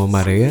Again com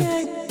Marea.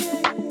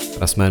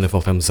 Para a semana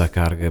voltamos à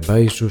carga.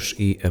 Beijos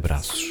e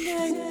abraços.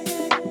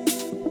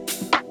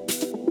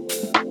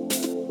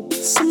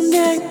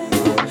 Someday,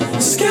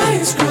 the sky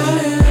is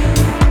crying.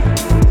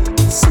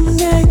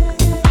 Someday,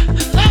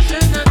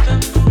 laughing at the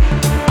moon.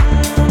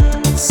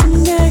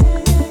 Someday,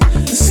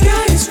 the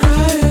sky is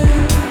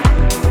crying.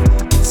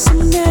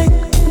 Someday,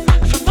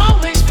 from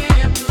always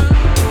being blue.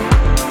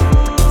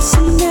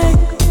 Someday,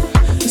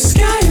 the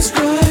sky is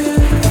crying.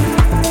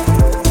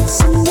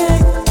 Someday,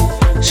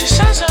 she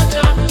says our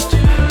time is due.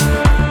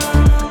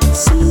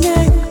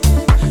 Someday,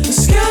 the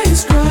sky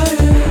is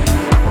crying.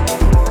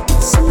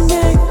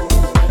 Someday,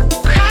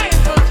 crying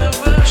for the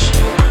world she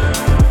knew.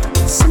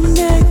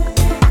 Someday,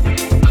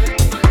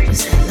 You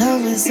said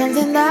love was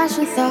something that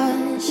she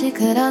thought she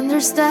could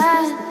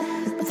understand,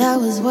 but that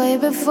was way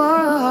before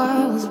her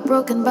heart was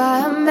broken by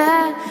a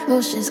man.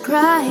 Oh, she's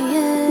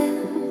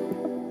crying.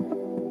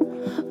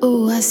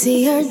 Oh, I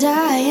see her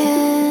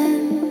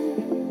dying.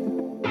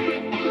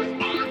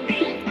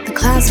 The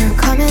clouds are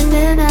coming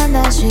in and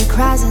as she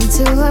cries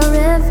into a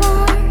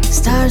river,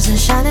 stars are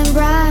shining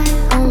bright,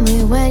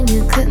 only when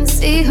you couldn't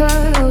see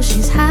her. Oh,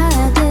 she's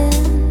hiding.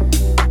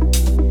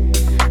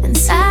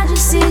 Inside you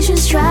see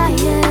she's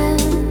trying.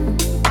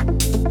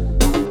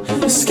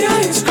 the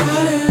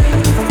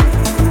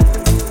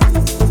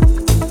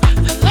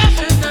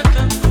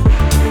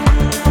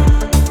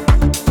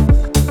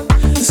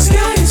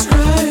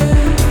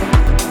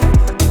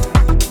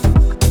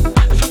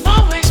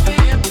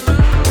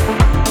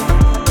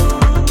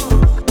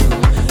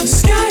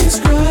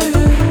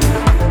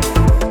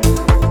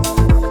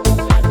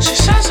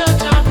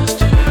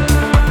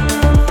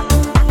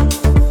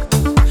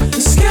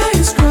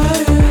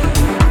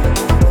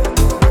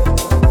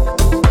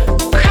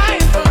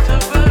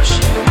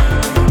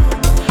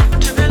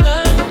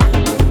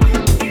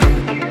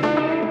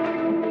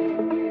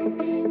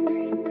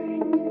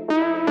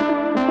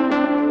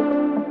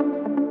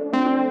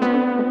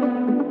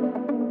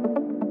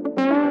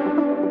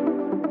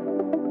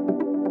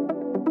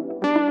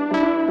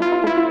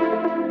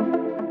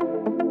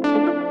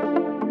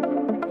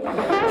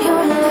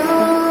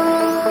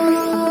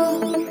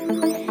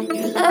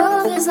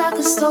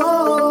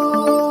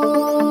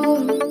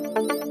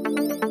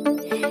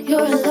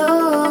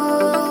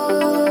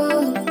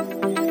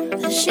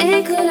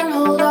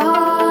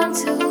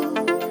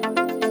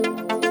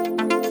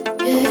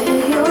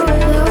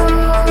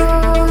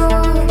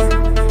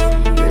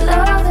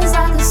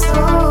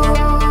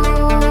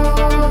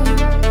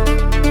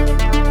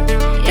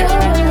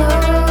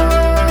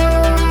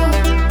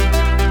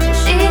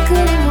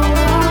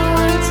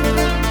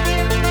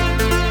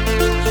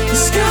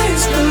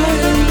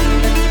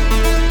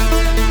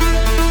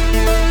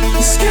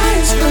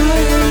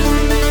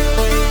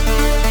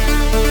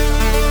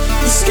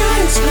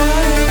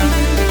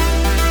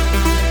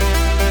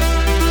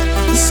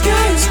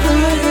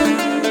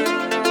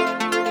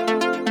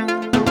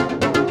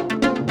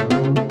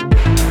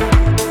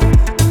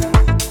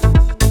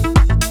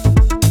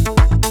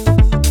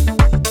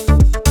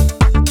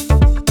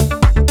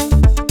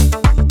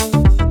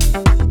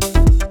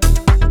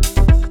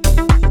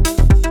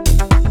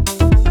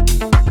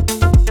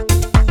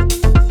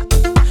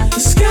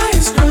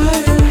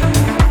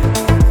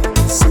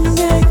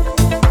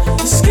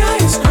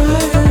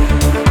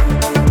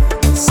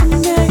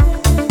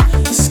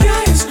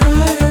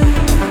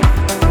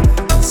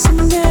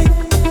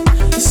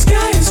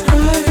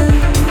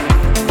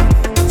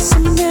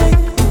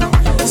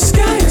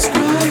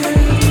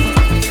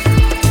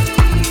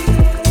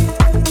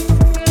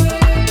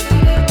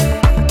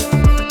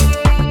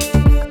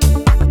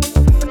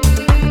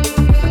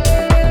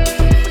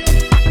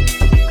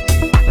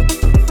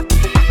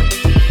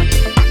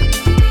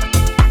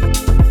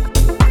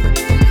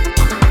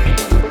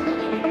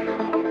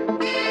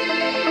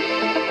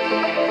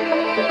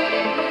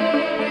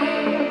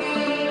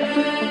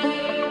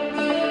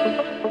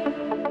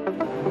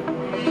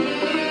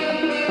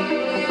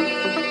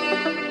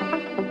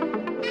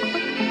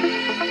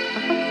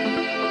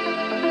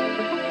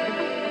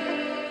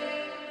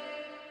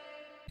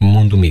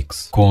Mundo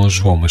Mix com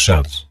João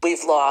Machado.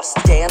 We've lost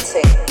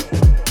dancing.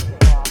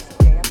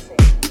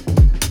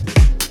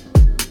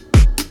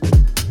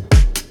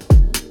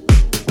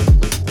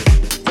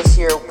 This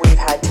year we've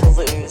had to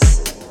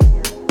lose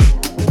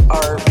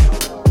our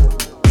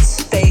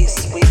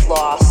space. We've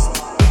lost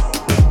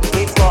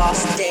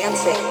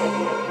dancing.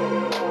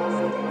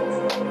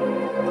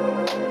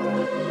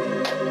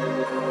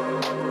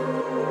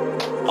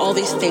 All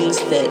these things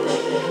that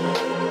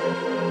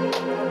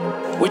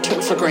we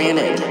took for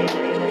granted.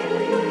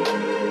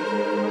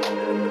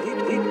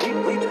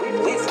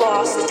 We've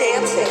lost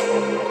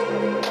dancing.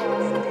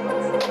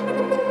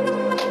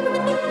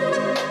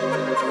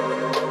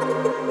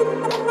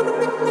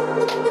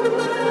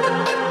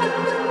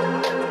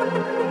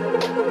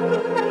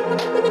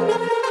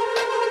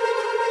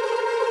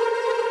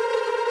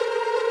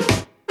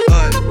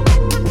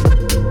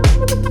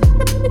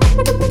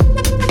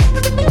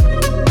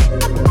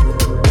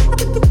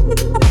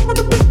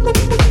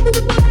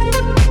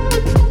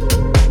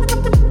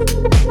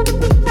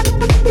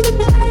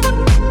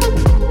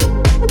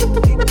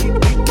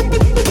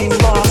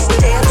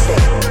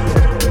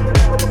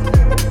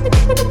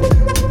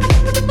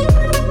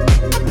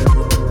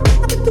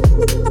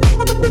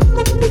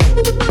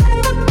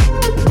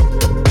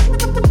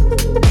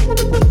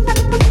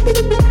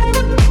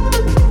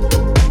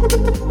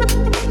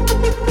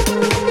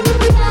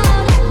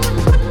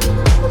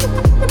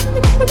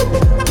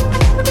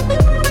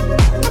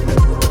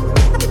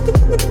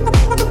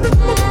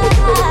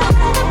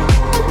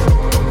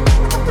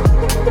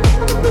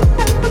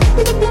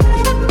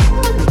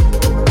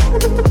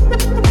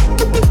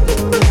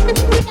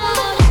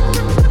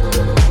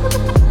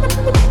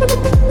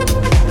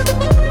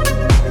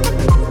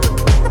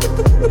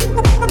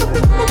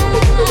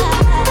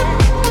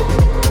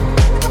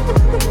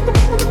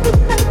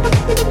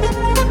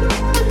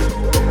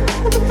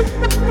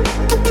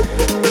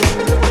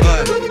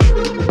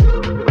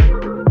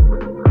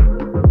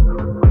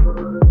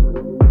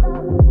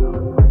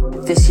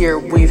 This year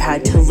we've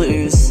had to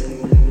lose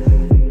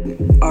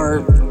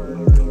our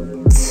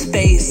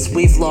space.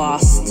 We've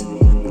lost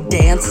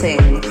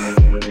dancing.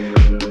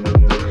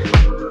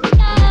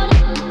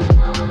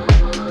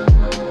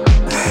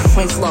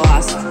 We've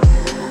lost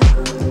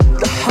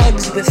the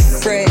hugs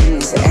with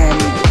friends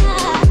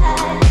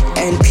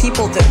and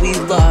people that we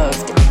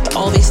loved,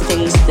 all these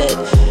things that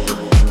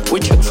we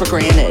took for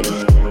granted.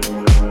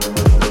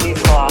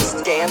 We've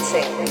lost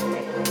dancing.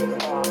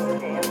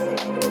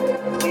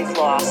 We've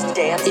lost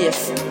dancing.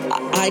 If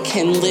I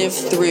can live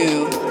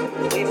through,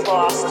 we've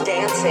lost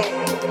dancing.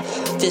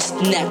 This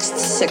next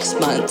 6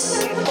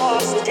 months, we've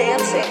lost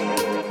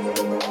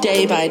dancing.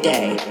 Day by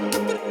day,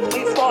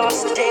 we've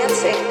lost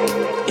dancing.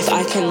 If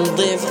I can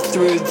live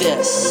through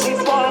this,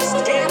 we've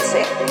lost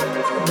dancing.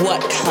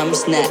 What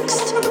comes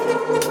next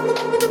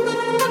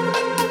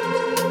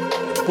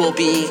will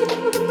be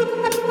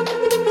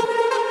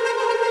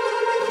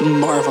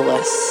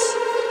marvelous.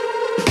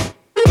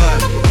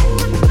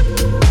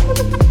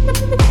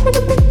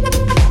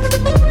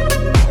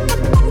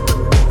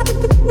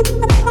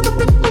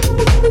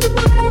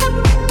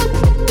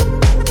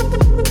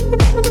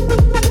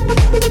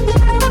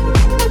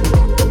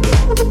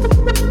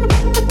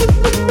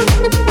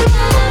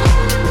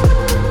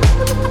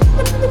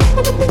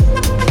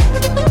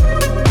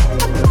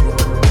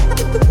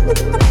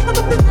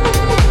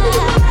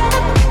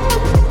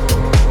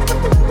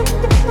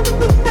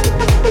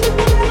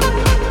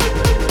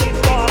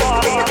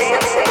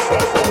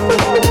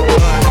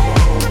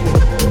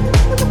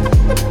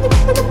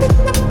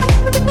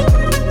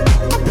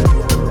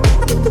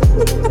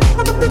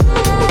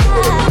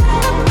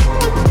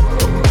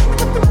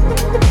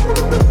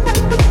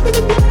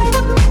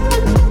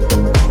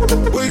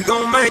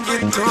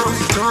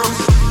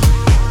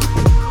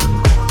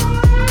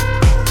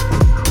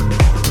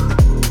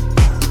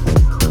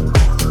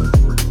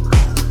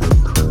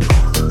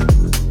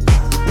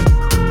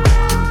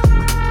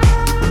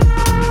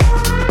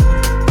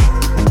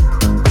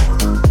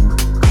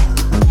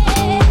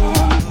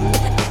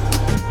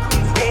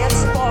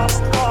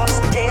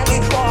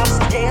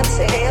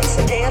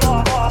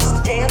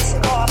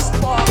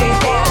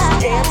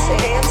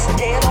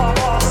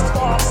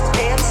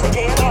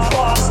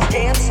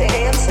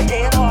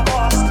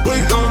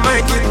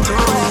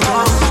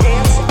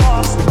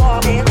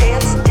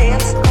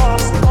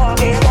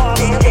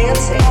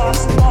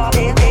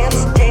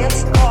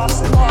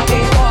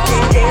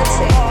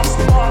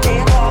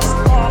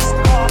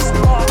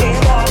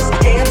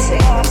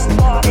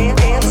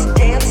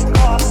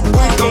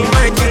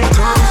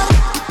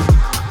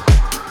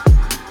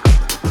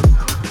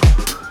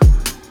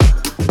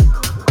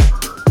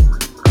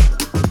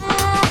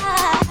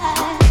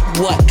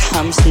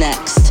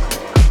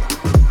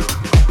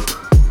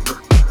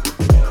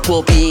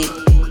 will be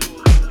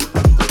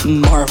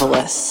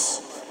marvelous.